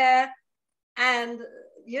 beautiful hair, and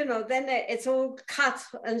you know, then it's all cut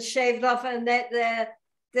and shaved off, and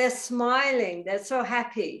they're smiling, they're so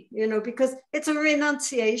happy, you know, because it's a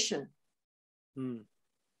renunciation. You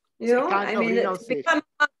know, I mean, to become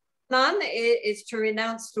a nun is to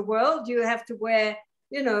renounce the world. You have to wear,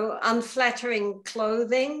 you know, unflattering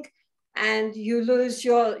clothing, and you lose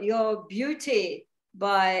your beauty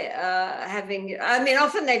by having, I mean,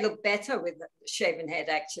 often they look better with a shaven head,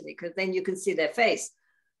 actually, because then you can see their face.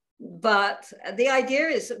 But the idea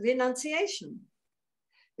is renunciation.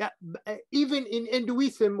 Yeah, even in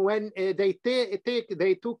Hinduism, when they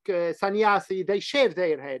took sannyasi, they shave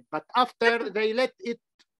their head, but after they let it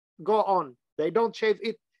go on. They don't shave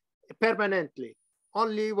it permanently,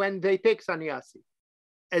 only when they take sannyasi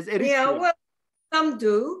as a ritual. Yeah, well, some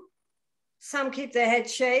do. Some keep their head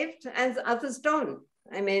shaved and others don't.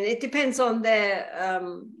 I mean, it depends on their,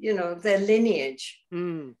 you know, their lineage.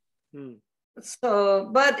 So,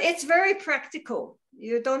 but it's very practical.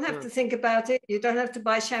 You don't have to think about it. You don't have to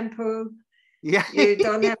buy shampoo. Yeah. You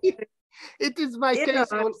don't have to. It is my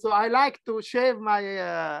case also. I like to shave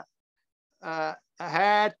my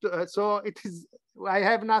head. So it is, I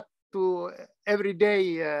have not to every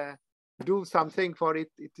day do something for it.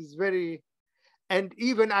 It is very, and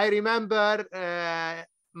even I remember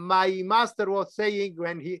my master was saying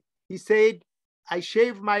when he said, I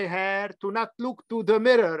shave my hair to not look to the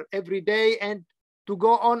mirror every day and to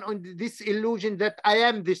go on this illusion that I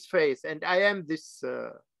am this face and I am this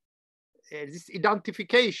this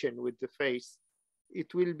identification with the face.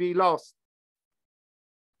 It will be lost.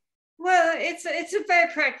 Well, it's a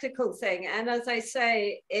very practical thing, and as I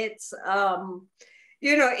say, it's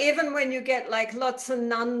you know, even when you get like lots of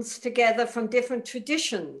nuns together from different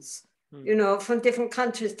traditions, you know, from different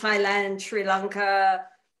countries, Thailand, Sri Lanka,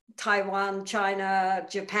 Taiwan, China,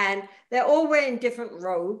 Japan, they're all wearing different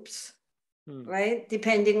robes, right?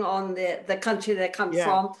 Depending on the country they come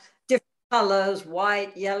from, different colors,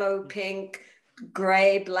 white, yellow, pink,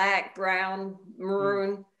 gray, black, brown,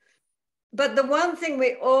 maroon. But the one thing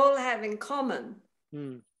we all have in common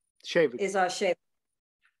is our shape.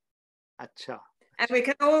 Acha. And we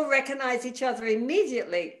can all recognize each other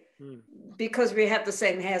immediately because we have the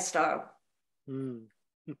same hairstyle.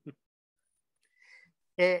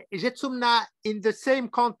 Jetsumna, in the same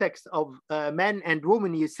context of men and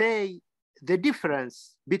women, you say the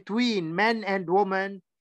difference between men and women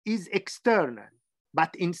is external,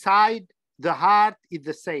 but inside the heart is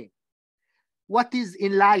the same. What is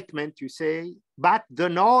enlightenment, you say, but the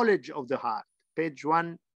knowledge of the heart, page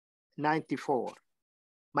 194.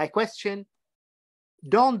 My question,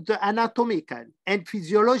 don't the anatomical and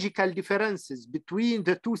physiological differences between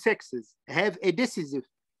the two sexes have a decisive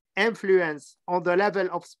influence on the level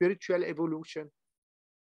of spiritual evolution?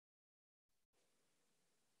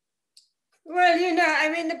 Well, you know, I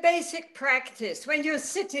mean, the basic practice, when you're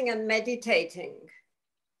sitting and meditating,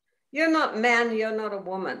 you're not man, you're not a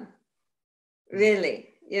woman, really.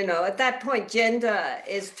 You know, at that point, gender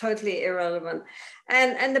is totally irrelevant.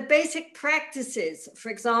 And the basic practices, for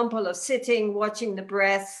example, of sitting, watching the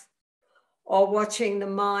breath, or watching the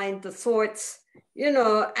mind, the thoughts, you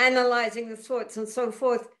know, analyzing the thoughts and so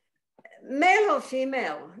forth, male or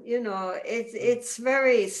female, you know, it's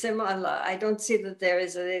very similar. I don't see that there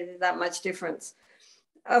is that much difference.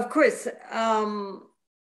 Of course,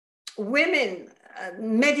 women,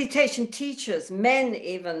 meditation teachers, men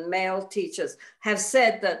even, male teachers, have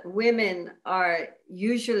said that women are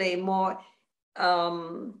usually more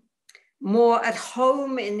at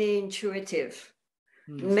home in the intuitive.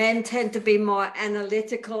 Men tend to be more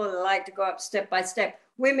analytical and like to go up step by step.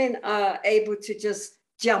 Women are able to just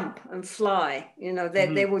jump and fly, you know,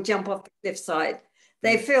 they will jump off the cliffside.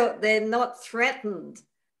 They feel they're not threatened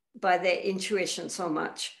by their intuition so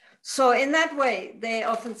much. So in that way, they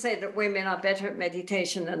often say that women are better at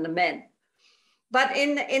meditation than the men. But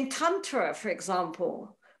in Tantra, for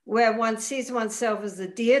example, where one sees oneself as a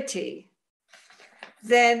deity,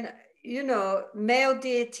 then, you know, male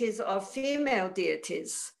deities or female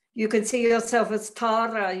deities. You can see yourself as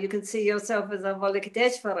Tara, you can see yourself as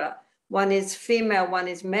Avalokiteshvara. One is female, one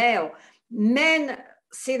is male. Men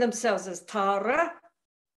see themselves as Tara,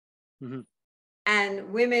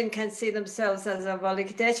 and women can see themselves as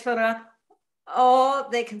Avalokiteshvara, or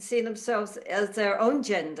they can see themselves as their own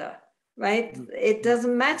gender, right? It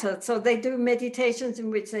doesn't matter. So they do meditations in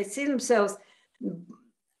which they see themselves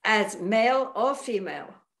as male or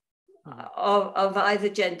female, of either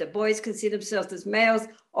gender. Boys can see themselves as males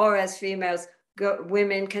or as females.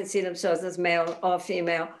 Women can see themselves as male or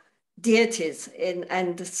female deities.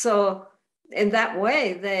 And so in that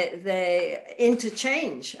way, they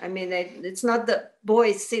interchange. I mean, it's not that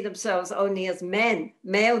boys see themselves only as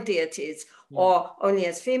male deities, or only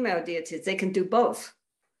as female deities. They can do both.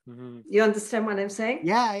 You understand what I'm saying?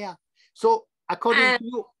 Yeah. So according to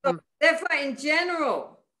you... So therefore,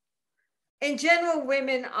 in general,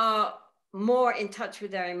 women are more in touch with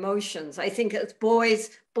their emotions. I think as boys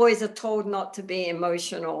are told not to be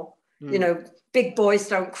emotional. You know, big boys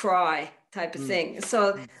don't cry type of thing.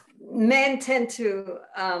 So men tend to,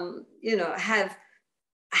 you know, have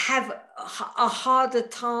a harder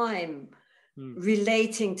time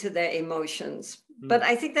relating to their emotions. But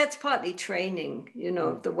I think that's partly training, you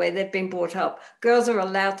know, the way they've been brought up. Girls are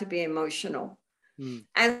allowed to be emotional.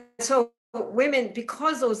 And so women,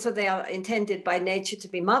 because also they are intended by nature to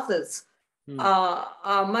be mothers,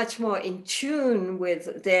 are much more in tune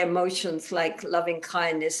with their emotions, like loving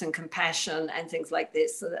kindness and compassion and things like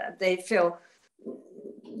this. So that they feel,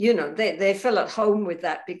 you know, they feel at home with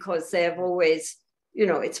that because they have always, you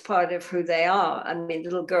know, it's part of who they are. I mean,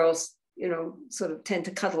 little girls, you know, sort of tend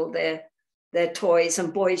to cuddle their toys,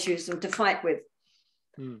 and boys use them to fight with.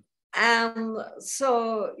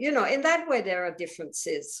 So, you know, in that way, there are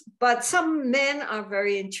differences. But some men are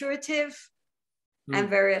very intuitive and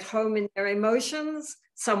very at home in their emotions.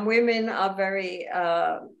 Some women are very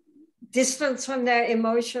distant from their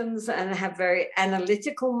emotions and have very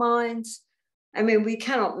analytical minds. I mean, we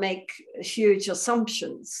cannot make huge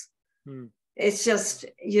assumptions. It's just,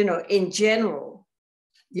 you know, in general.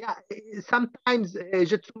 Yeah, sometimes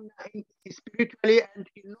spiritually and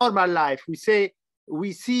in normal life,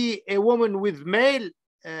 we see a woman with male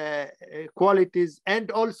qualities,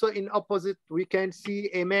 and also in opposite, we can see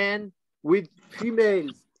a man with female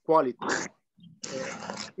qualities.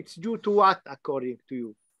 It's due to what, according to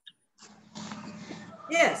you?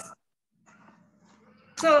 Yes.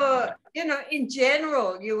 So, you know, in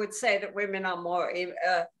general, you would say that women are more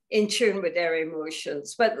in tune with their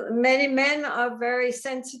emotions, but many men are very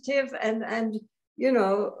sensitive and you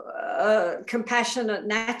know, compassionate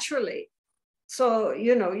naturally. So,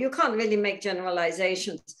 you know, you can't really make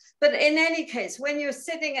generalizations. But in any case, when you're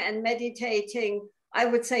sitting and meditating, I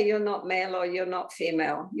would say you're not male or you're not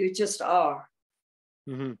female. You just are.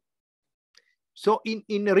 So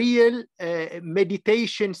in real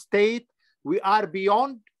meditation state, we are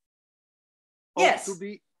beyond Yes. to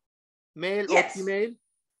be male Yes. or female?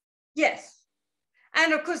 Yes.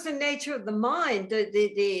 And of course, the nature of the mind,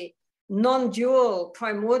 the non-dual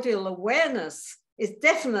primordial awareness is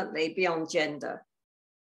definitely beyond gender.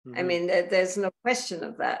 Mm-hmm. I mean, there's no question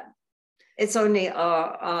of that. It's only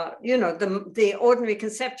you know, the ordinary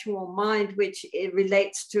conceptual mind, which it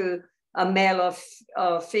relates to a male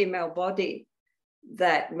or female body,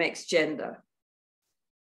 that makes gender.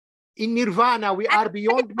 In nirvana, we are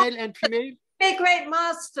beyond male and female. Great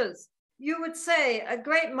masters, you would say,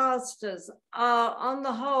 great masters are on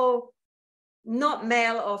the whole not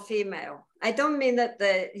male or female. I don't mean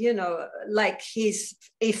that you know, like he's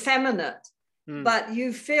effeminate, but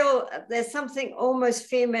you feel there's something almost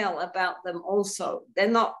female about them also. They're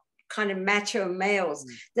not kind of macho males.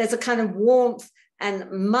 There's a kind of warmth and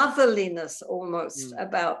motherliness almost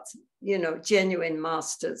about, you know, genuine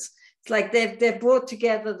masters. It's like they've brought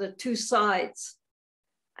together the two sides,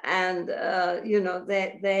 and you know,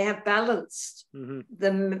 they have balanced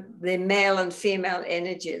the male and female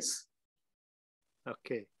energies.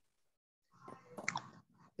 Okay.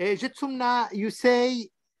 Jitsumna, you say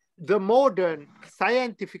the modern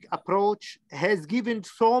scientific approach has given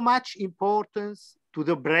so much importance to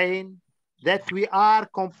the brain that we are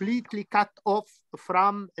completely cut off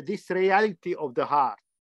from this reality of the heart.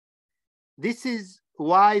 This is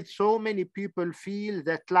why so many people feel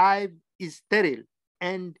that life is sterile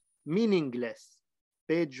and meaningless.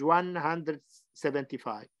 Page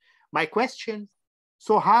 175. My question,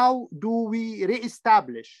 so how do we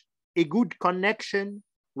reestablish a good connection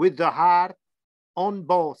with the heart on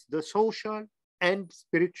both the social and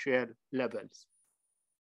spiritual levels?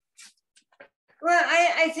 Well,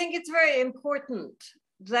 I think it's very important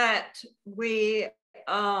that we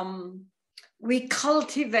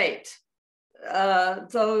cultivate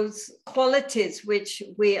those qualities which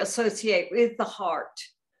we associate with the heart,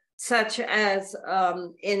 such as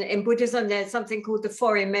in Buddhism, there's something called the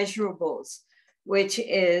four immeasurables, which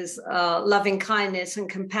is loving kindness and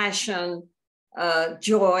compassion,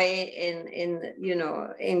 joy in you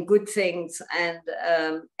know, in good things, and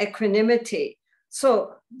equanimity.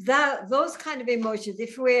 So those kind of emotions,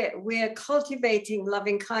 if we're cultivating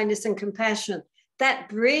loving kindness and compassion, that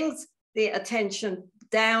brings the attention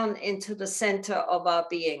down into the center of our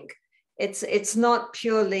being. It's not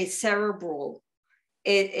purely cerebral.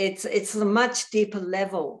 It's a much deeper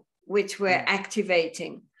level which we're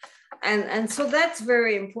activating. And so that's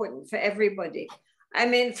very important for everybody. I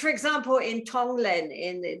mean, for example, in Tonglen,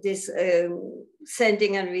 in this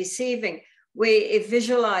sending and receiving, we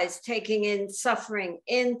visualize taking in suffering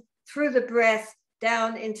in through the breath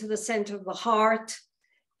down into the center of the heart,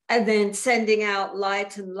 and then sending out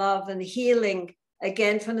light and love and healing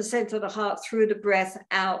again from the center of the heart through the breath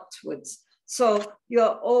outwards. So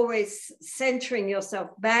you're always centering yourself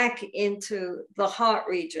back into the heart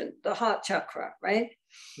region, the heart chakra, right?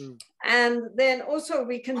 And then also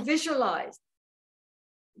we can visualize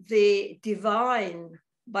the divine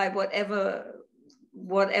by whatever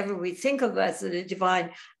we think of as the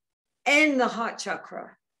divine in the heart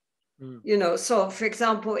chakra. You know, so for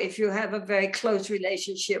example, if you have a very close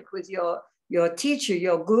relationship with your teacher,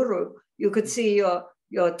 your guru, you could see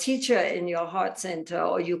your teacher in your heart center,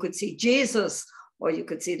 or you could see Jesus, or you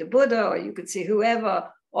could see the Buddha, or you could see whoever,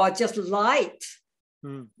 or just light,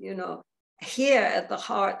 you know, here at the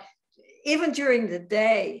heart, even during the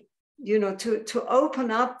day, you know, to open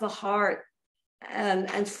up the heart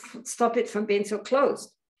and stop it from being so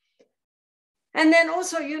closed. And then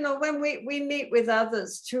also, you know, when we meet with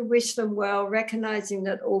others, to wish them well, recognizing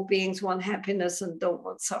that all beings want happiness and don't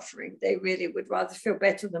want suffering. They really would rather feel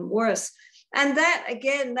better than worse. And that,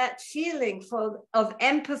 again, that feeling of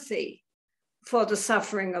empathy for the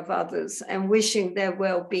suffering of others and wishing their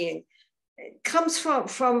well-being, comes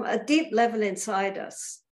from a deep level inside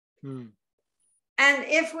us. And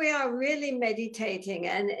if we are really meditating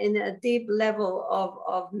and in a deep level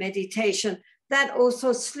of meditation, that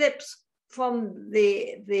also slips from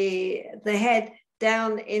the head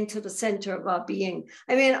down into the center of our being.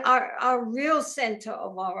 I mean, our real center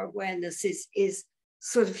of our awareness is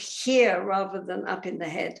sort of here rather than up in the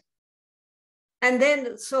head. And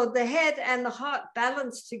then, so the head and the heart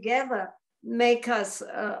balanced together make us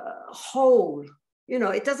whole. You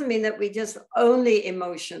know, it doesn't mean that we just only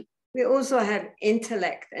emotion. We also have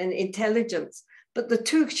intellect and intelligence, but the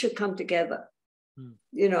two should come together.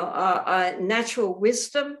 You know, our natural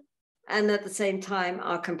wisdom, and at the same time,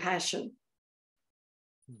 our compassion.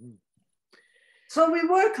 So we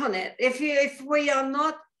work on it. If we are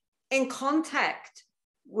not in contact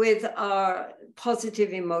with our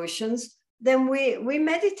positive emotions, then we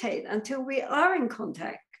meditate until we are in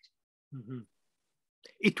contact.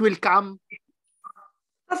 It will come.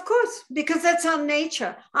 Of course, because that's our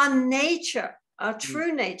nature. Our nature, our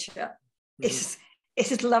true nature is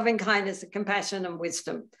loving kindness and compassion and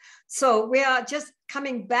wisdom. So we are just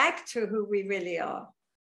coming back to who we really are.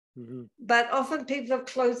 But often people have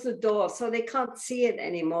closed the door, so they can't see it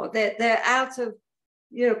anymore. They're out of,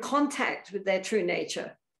 contact with their true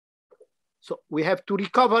nature. So we have to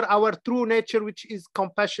recover our true nature, which is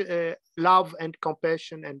compassion, love and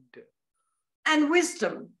compassion and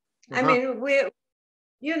wisdom. I mean,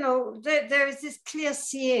 there is this clear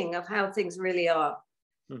seeing of how things really are.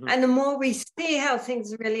 And the more we see how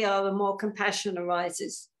things really are, the more compassion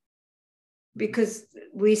arises. Because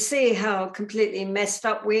we see how completely messed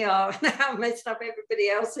up we are and how messed up everybody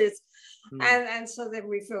else is. And so then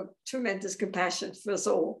we feel tremendous compassion for us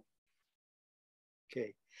all.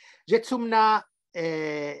 Okay. Jetsumna,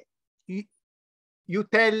 you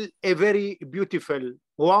tell a very beautiful,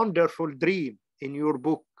 wonderful dream in your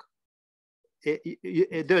book.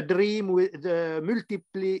 The dream with the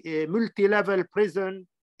multi-level prison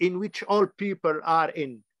in which all people are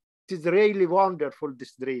in. It is really wonderful,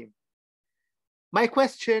 this dream. My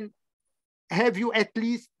question, have you at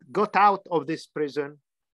least got out of this prison?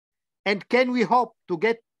 And can we hope to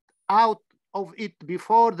get out of it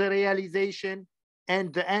before the realization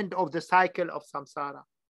and the end of the cycle of samsara?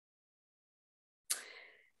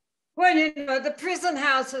 Well, the prison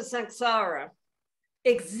house of samsara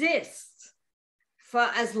exists for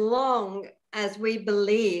as long as we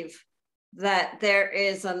believe that there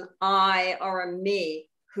is an I or a me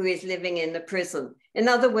who is living in the prison. In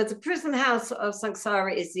other words, the prison house of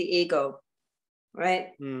samsara is the ego,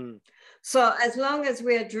 right? So as long as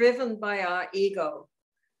we are driven by our ego,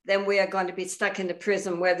 then we are going to be stuck in the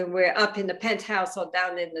prison, whether we're up in the penthouse or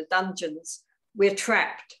down in the dungeons. We're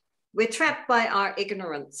trapped. We're trapped by our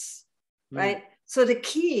ignorance, right? So the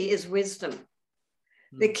key is wisdom.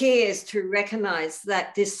 The key is to recognize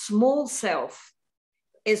that this small self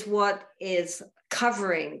is what is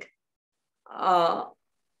covering our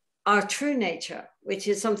true nature, which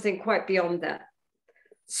is something quite beyond that.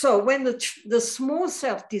 So when the small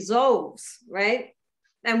self dissolves, right,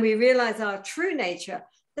 and we realize our true nature,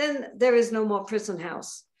 then there is no more prison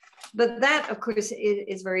house. But that, of course,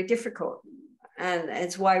 is very difficult. And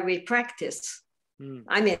it's why we practice.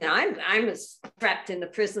 I mean, I'm as trapped in the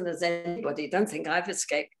prison as anybody. Don't think I've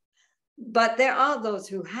escaped. But there are those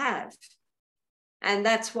who have. And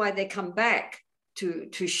that's why they come back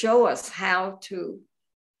to show us how to,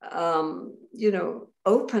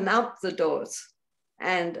 open up the doors.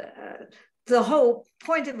 And the whole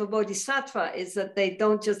point of a bodhisattva is that they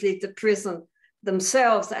don't just leave the prison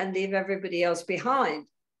themselves and leave everybody else behind.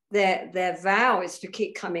 Their vow is to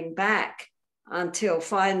keep coming back until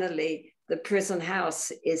finally the prison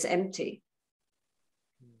house is empty.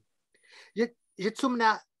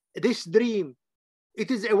 Jetsumna, this dream, it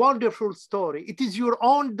is a wonderful story. It is your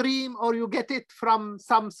own dream or you get it from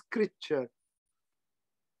some scripture?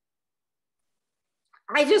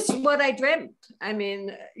 What I dreamt. I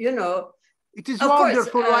mean, It is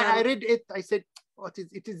wonderful. When I read it, I said,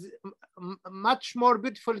 it is much more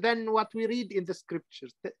beautiful than what we read in the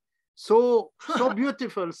scriptures. So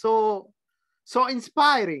beautiful, so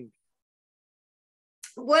inspiring.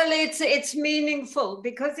 Well, it's meaningful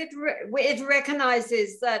because it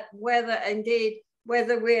recognizes that whether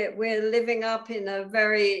we're living up in a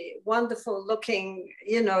very wonderful looking,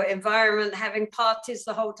 environment, having parties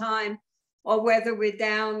the whole time, or whether we're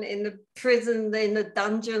down in the prison, in the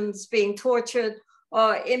dungeons being tortured,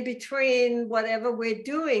 or in between, whatever we're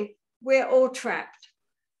doing, we're all trapped.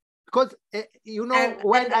 Because, I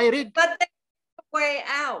read... But there's a way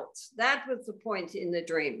out. That was the point in the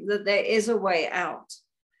dream, that there is a way out.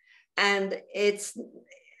 And it's,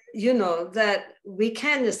 that we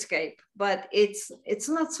can escape, but it's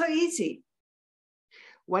not so easy.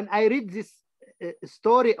 When I read this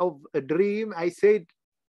story of a dream, I said,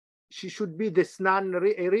 she should be this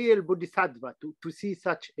a real bodhisattva to see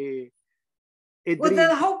such a dream. Well,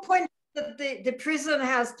 the whole point that the prison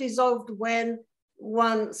house dissolved when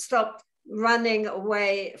one stopped running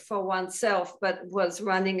away for oneself, but was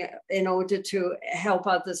running in order to help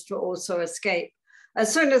others to also escape.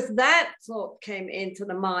 As soon as that thought came into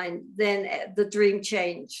the mind, then the dream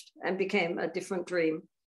changed and became a different dream.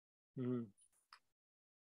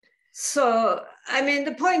 So, I mean,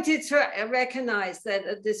 the point is to recognize that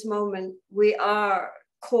at this moment, we are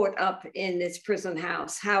caught up in this prison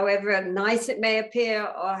house, however nice it may appear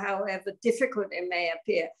or however difficult it may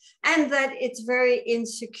appear, and that it's very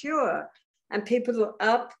insecure. And people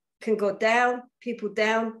up can go down, people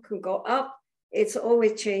down can go up. It's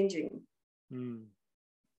always changing.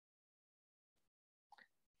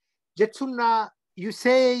 Jetsumna, you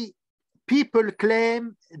say people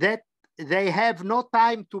claim that they have no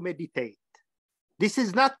time to meditate. This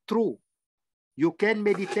is not true. You can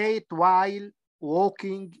meditate while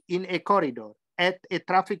walking in a corridor, at a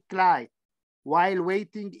traffic light, while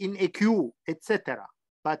waiting in a queue, etc.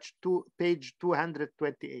 Page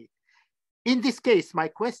 228. In this case, my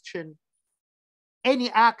question, any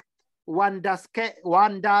act one does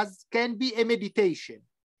can be a meditation,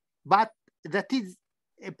 but that is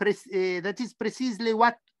precisely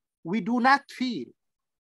what we do not feel.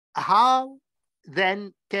 How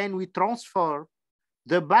then can we transfer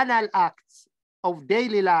the banal acts of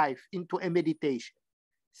daily life into a meditation,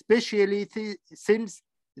 especially since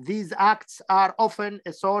these acts are often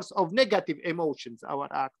a source of negative emotions, our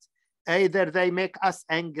acts. Either they make us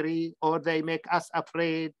angry, or they make us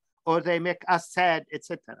afraid, or they make us sad,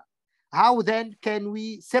 etc. How then can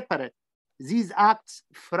we separate these acts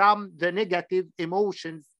from the negative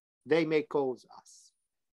emotions they may cause us?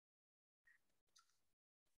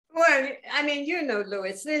 Well, I mean, you know,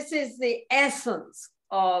 Lwiis, this is the essence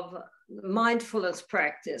of mindfulness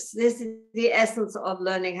practice. This is the essence of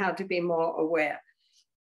learning how to be more aware.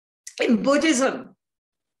 In Buddhism,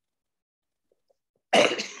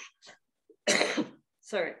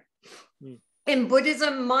 sorry. In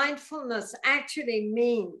Buddhism, mindfulness actually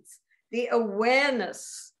means the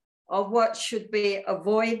awareness of what should be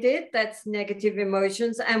avoided, that's negative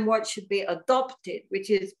emotions, and what should be adopted, which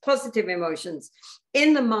is positive emotions,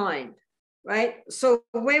 in the mind, right? So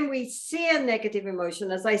when we see a negative emotion,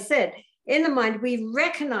 as I said, in the mind, we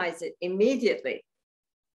recognize it immediately.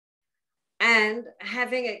 And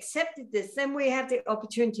having accepted this, then we have the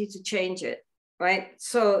opportunity to change it, right?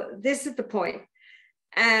 So this is the point.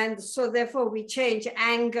 And so therefore we change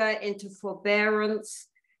anger into forbearance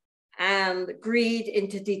and greed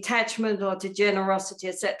into detachment or to generosity,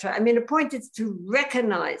 etc. I mean, the point is to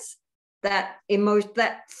recognize that emotion,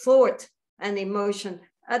 that thought and emotion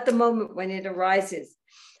at the moment when it arises.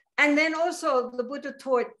 And then also the Buddha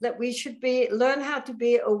taught that we should learn how to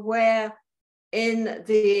be aware in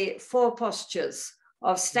the four postures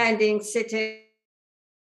of standing, sitting,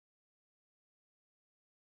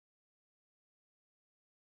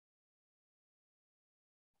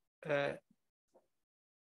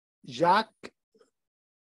 Jacques,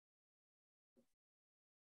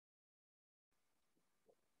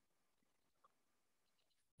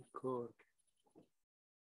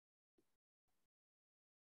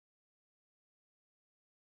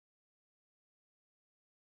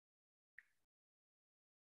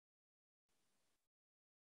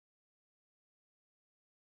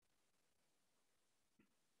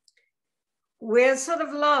 we're sort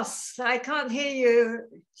of lost. I can't hear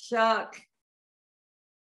you, Jacques.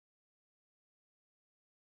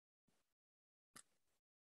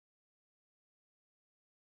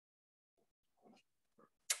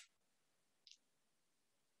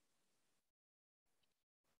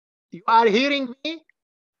 You are hearing me?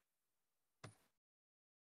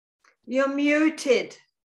 You're muted.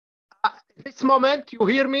 This moment, you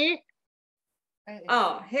hear me?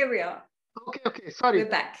 Oh, here we are. Okay, sorry. We're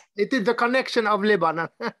back. It is the connection of Lebanon.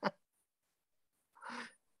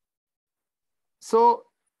 So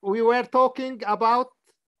we were talking about.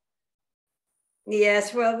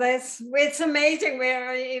 Yes, well, it's amazing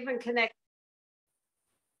we're even connected.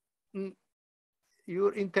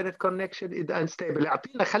 Your internet connection is unstable.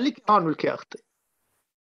 اعطينا خليك هون ولك يا اختي.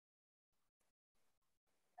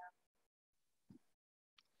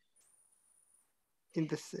 In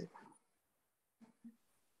the same.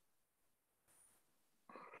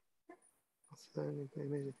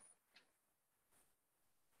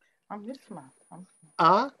 عم نسمع.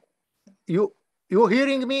 You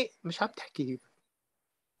hearing me? مش عم تحكي.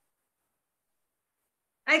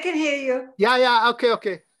 I can hear you. Yeah,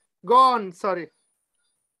 okay. Go on, sorry.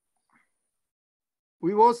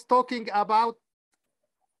 We was talking about.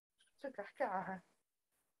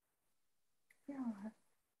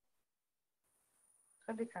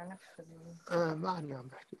 ما عندي عم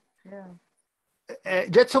بحكي.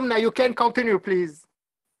 Jetsumna, you can continue, please.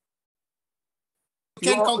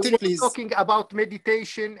 You were talking about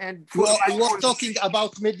meditation and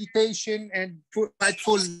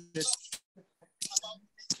mindfulness.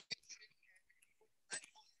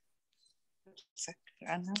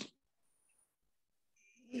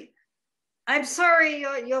 I'm sorry,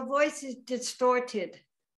 your voice is distorted.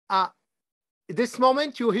 This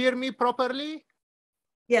moment, you hear me properly?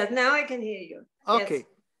 Yeah, now I can hear you. Okay. Yes.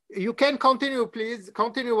 You can continue, please.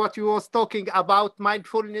 Continue what you was talking about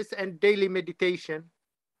mindfulness and daily meditation.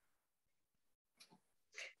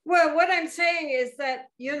 Well, what I'm saying is that,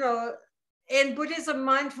 you know, in Buddhism,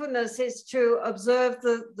 mindfulness is to observe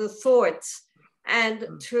the thoughts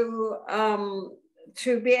and to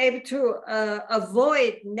be able to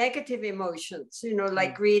avoid negative emotions, you know,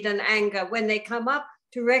 like greed and anger, when they come up,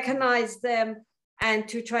 to recognize them and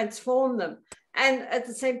to transform them. And at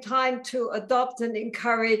the same time, to adopt and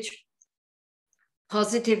encourage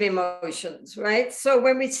positive emotions, right? So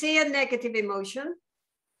when we see a negative emotion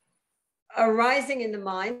arising in the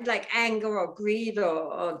mind, like anger or greed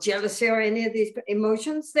or jealousy or any of these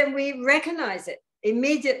emotions, then we recognize it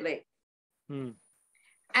immediately.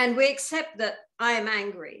 And we accept that I am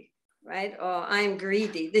angry, right? Or I am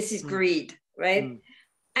greedy. This is greed, right?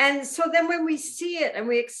 And so then when we see it and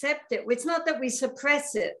we accept it, it's not that we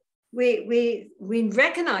suppress it. We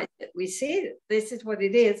recognize it. We see it. This is what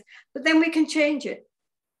it is. But then we can change it.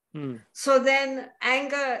 So then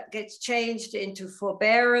anger gets changed into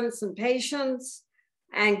forbearance and patience,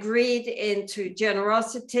 and greed into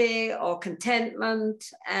generosity or contentment,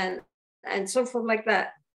 and so forth like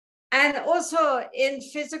that. And also in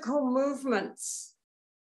physical movements,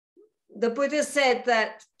 the Buddha said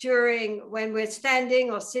that when we're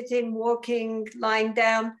standing or sitting, walking, lying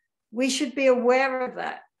down, we should be aware of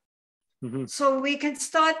that. So we can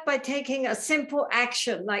start by taking a simple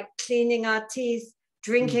action like cleaning our teeth,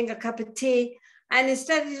 drinking a cup of tea, and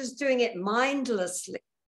instead of just doing it mindlessly,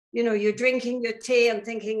 you know, you're drinking your tea and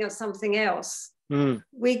thinking of something else.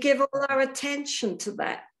 We give all our attention to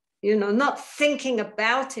that, you know, not thinking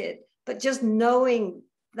about it, but just knowing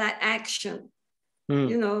that action,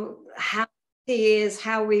 you know, how it is,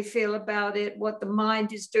 how we feel about it, what the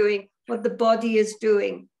mind is doing, what the body is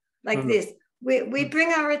doing, like this. We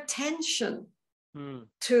bring our attention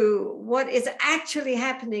to what is actually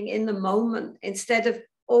happening in the moment, instead of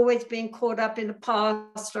always being caught up in the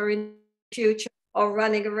past or in the future or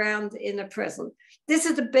running around in the present. This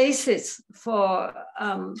is the basis for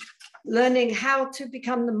learning how to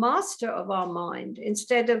become the master of our mind,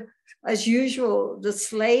 instead of, as usual, the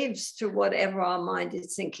slaves to whatever our mind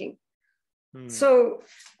is thinking. So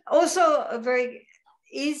also a very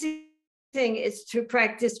easy thing is to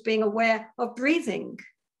practice being aware of breathing.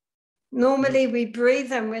 Normally we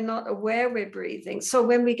breathe and we're not aware we're breathing. So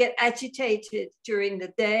when we get agitated during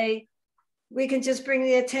the day, we can just bring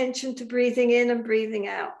the attention to breathing in and breathing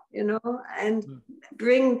out, you know, and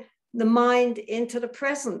bring the mind into the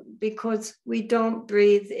present, because we don't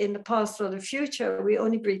breathe in the past or the future. We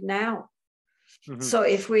only breathe now. So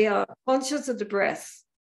if we are conscious of the breath,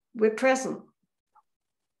 we're present.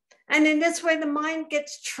 And in this way, the mind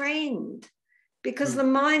gets trained, because the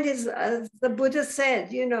mind is, as the Buddha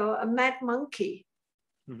said, you know, a mad monkey.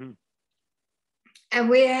 And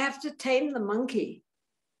we have to tame the monkey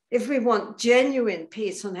if we want genuine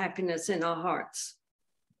peace and happiness in our hearts.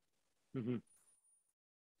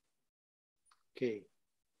 Okay.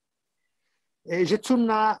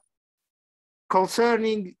 Jetsuna,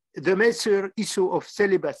 concerning the major issue of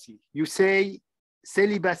celibacy, you say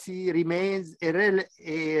celibacy remains a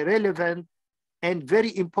relevant and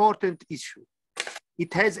very important issue.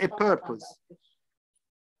 It has a purpose.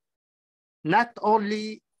 Not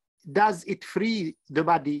only does it free the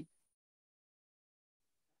body.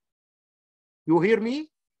 You hear me?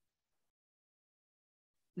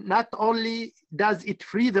 Not only does it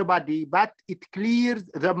free the body, but it clears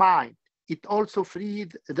the mind. It also frees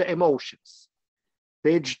the emotions.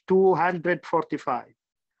 Page 245.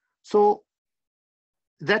 So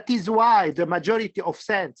that is why the majority of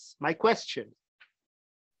saints, my question,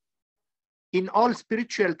 in all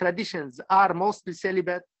spiritual traditions are mostly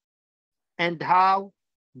celibate, and how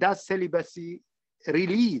does celibacy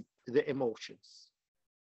relieve the emotions?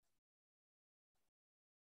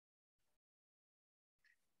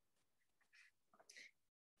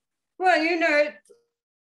 Well, you know,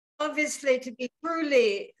 obviously to be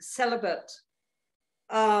truly celibate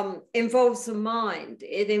involves the mind.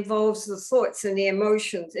 It involves the thoughts and the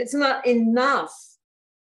emotions. It's not enough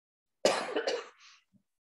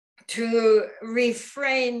to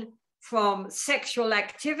refrain from sexual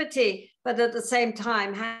activity, but at the same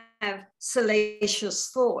time have salacious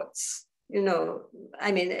thoughts. You know,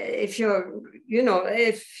 I mean,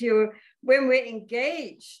 when we're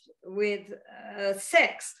engaged with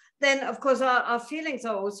sex, then of course our feelings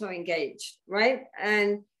are also engaged, right?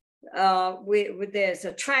 And there's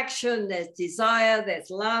attraction, there's desire, there's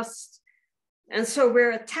lust. And so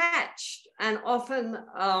we're attached, and often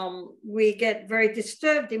we get very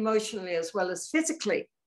disturbed emotionally as well as physically.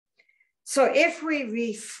 So if we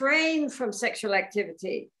refrain from sexual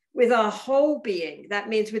activity with our whole being, that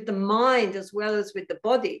means with the mind as well as with the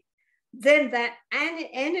body, then that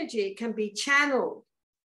energy can be channeled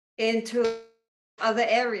into other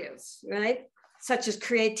areas, right? Such as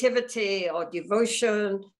creativity or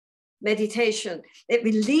devotion, meditation. It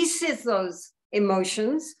releases those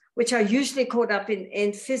emotions, which are usually caught up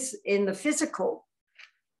in the physical.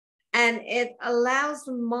 And it allows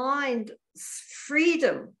the mind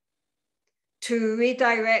freedom to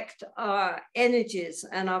redirect our energies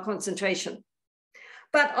and our concentration.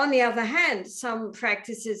 But on the other hand, some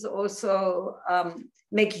practices also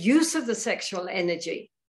make use of the sexual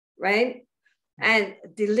energy, right? And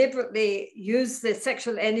deliberately use the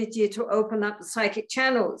sexual energy to open up the psychic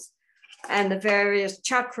channels and the various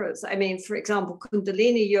chakras. I mean, for example,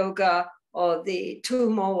 Kundalini yoga or the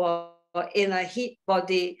Tumo or inner heat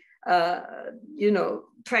body,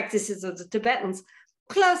 practices of the Tibetans.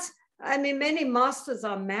 Plus, I mean, many masters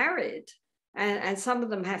are married and some of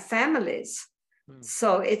them have families.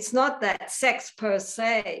 So it's not that sex per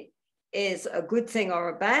se is a good thing or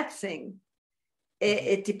a bad thing.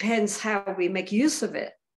 It depends how we make use of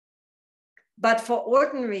it. But for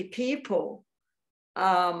ordinary people,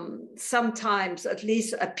 sometimes at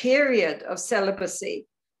least a period of celibacy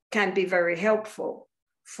can be very helpful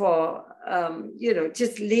for,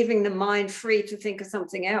 just leaving the mind free to think of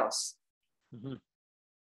something else.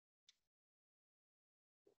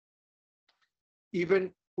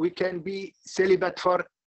 Even we can be celibate for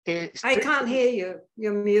a... I can't hear you.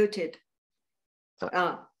 You're muted.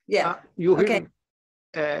 You hear okay. Me?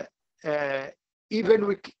 Even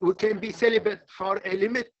we can be celibate for a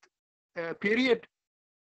limit period.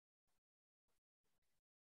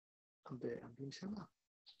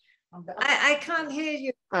 I can't hear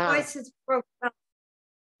you. Voice is broken up.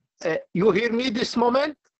 You hear me this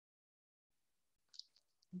moment?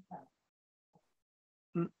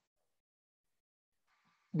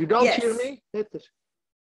 You don't hear me?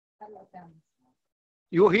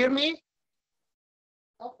 You hear me?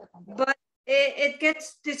 But it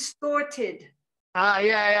gets distorted.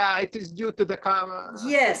 Yeah, it is due to the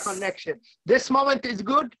connection. This moment is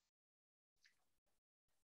good.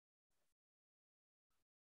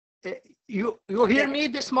 You hear me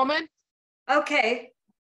this moment? Okay.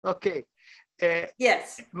 Okay.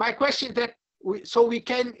 Yes. My question that we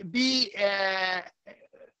can be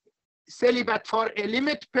celibate for a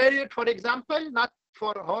limit period, for example, not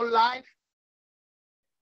for whole life.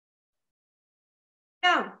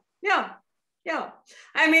 Yeah.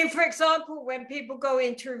 I mean, for example, when people go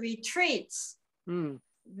into retreats,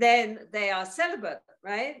 then they are celibate,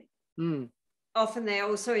 right? Often they're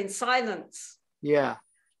also in silence. Yeah.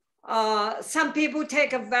 Some people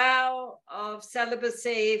take a vow of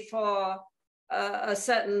celibacy for a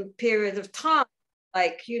certain period of time,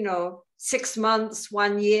 like, 6 months,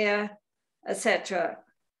 1 year, etc.,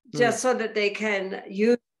 just so that they can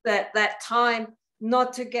use that time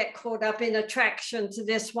not to get caught up in attraction to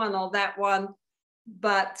this one or that one,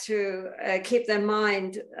 but to keep their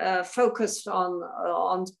mind focused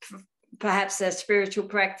on perhaps their spiritual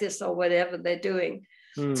practice or whatever they're doing.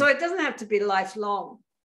 So it doesn't have to be lifelong.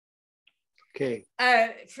 Okay.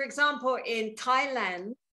 For example, in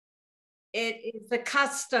Thailand, it is the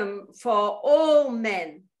custom for all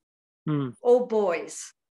men, all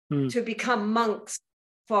boys, to become monks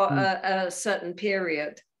for a certain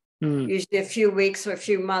period, usually a few weeks or a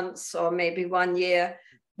few months or maybe 1 year.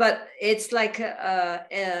 But it's like a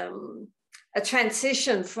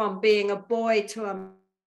transition from being a boy to a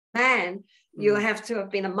man. You have to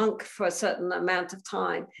have been a monk for a certain amount of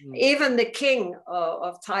time. Even the king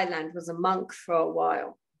of Thailand was a monk for a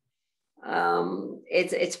while.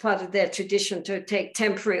 It's part of their tradition to take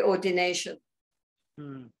temporary ordination.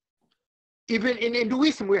 Even in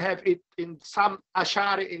Hinduism, we have it in some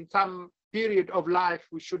ashari, in some period of life,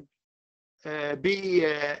 we should be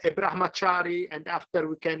a brahmachari, and after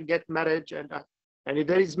we can get marriage, and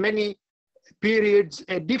there is many periods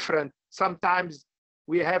different. Sometimes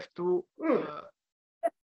we have to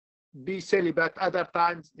be celibate, other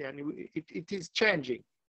times, and it is changing.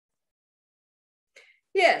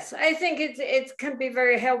 Yes, I think it can be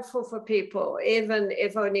very helpful for people, even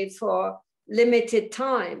if only for limited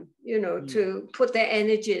time, to put their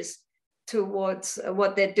energies towards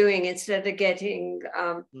what they're doing instead of getting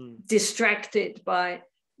distracted by,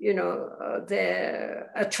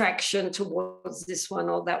 their attraction towards this one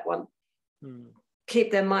or that one.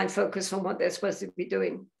 Keep their mind focused on what they're supposed to be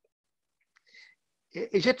doing.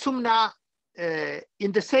 Jetsumna,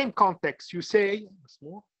 in the same context, you say,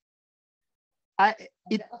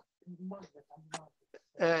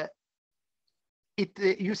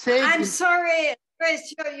 you say. I'm sorry,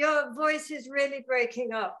 Grace, your voice is really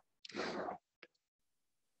breaking up.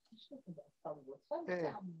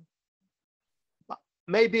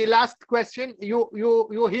 Maybe last question.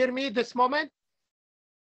 You hear me this moment?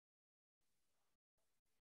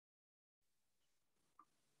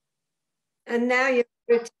 And now you're.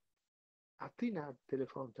 أعطينا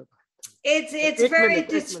التليفون تبعك. It's very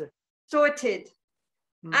distorted.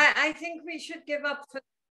 I think we should give up for.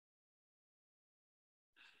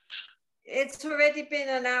 It's already been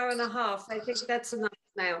an hour and a half. I think that's enough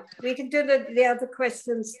now. We can do the other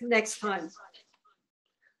questions next time.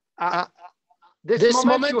 This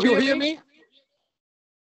moment you hear me?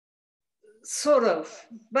 Sort of,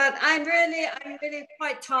 but I'm really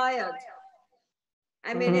quite tired.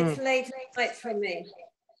 I mean, it's late night for me.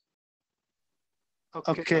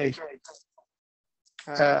 Okay.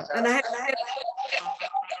 And I have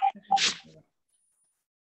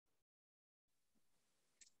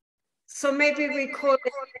so maybe we call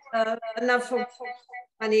it enough for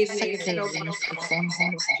one evening.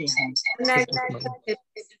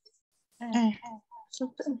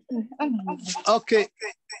 Okay.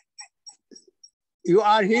 You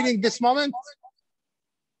are hearing this moment?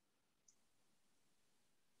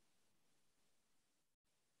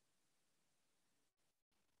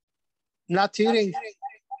 Not hearing.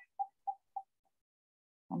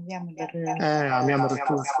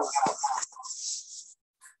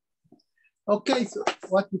 Okay, so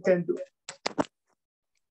what we can do?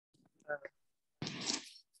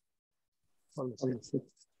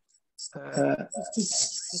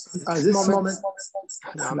 This moment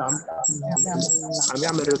عم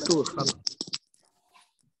يعمل ريتور خلاص.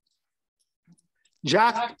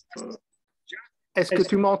 Jacques, est-ce que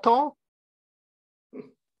tu m'entends?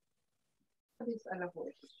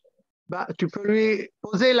 Bah, tu peux lui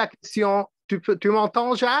poser la question. Tu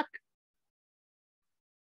m'entends, Jacques?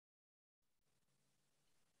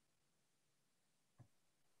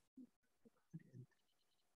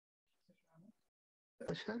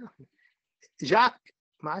 Jacques,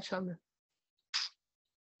 ما عادش عامل.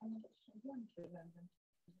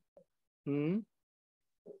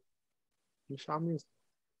 مش عامل.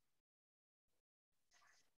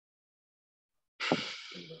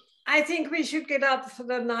 I think we should get up for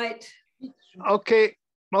the night. Okay,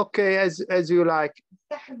 as you like.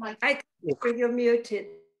 I think you're muted.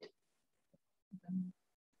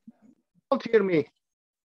 Don't hear me.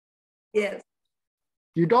 Yes.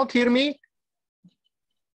 You don't hear me?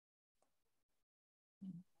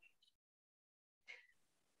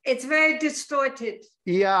 It's very distorted.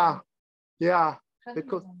 Yeah,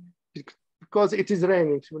 because it is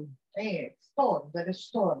raining. Storm, there is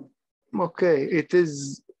storm. Okay, it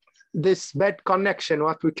is this bad connection,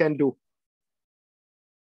 what we can do.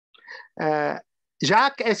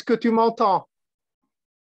 Jacques, est-ce que tu m'entends?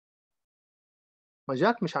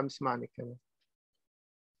 Jacques مش عم يسمعني كمان.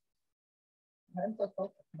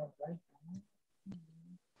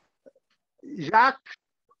 Jacques.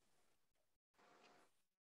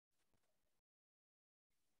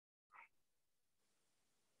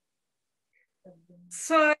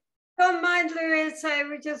 So don't mind, Lwiis. I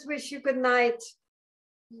would just wish you good night.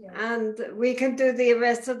 Yeah. And we can do the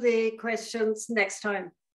rest of the questions next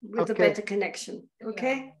time with a better connection.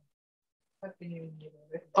 Okay? Happy New Year.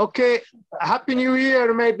 Okay. Happy New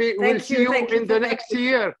Year. Maybe we'll see you in the next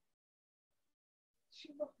year.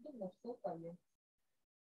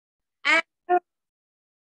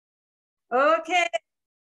 Okay.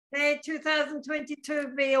 May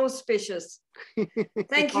 2022 be auspicious.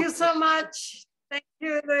 Thank you so much. Thank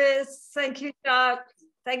you, Lwiis. Thank you, Jacques.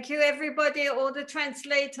 Thank you, everybody, all the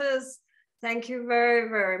translators. Thank you very,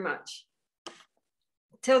 very much.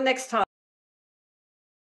 Till next time.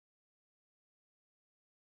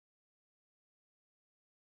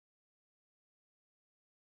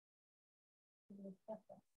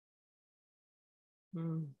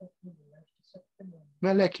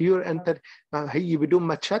 مالك انت هي بدون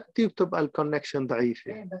ما تشتي وتبقى الكونكشن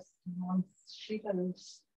ضعيفه.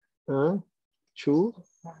 ها شو؟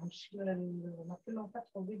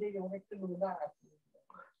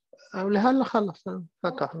 هلا خلص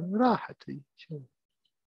فتح راحت هي شو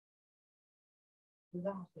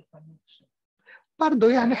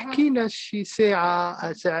برضه يعني حكينا شي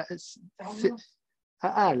ساعة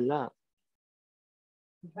أقل لا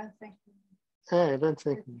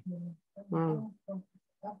 25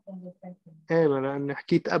 ايه لأن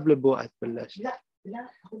حكيت قبل بوقت بلشت. لا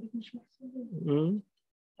خليك مش محسوبين.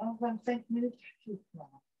 25 minutes حكيت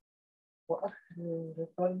معه وآخر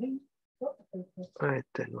recording.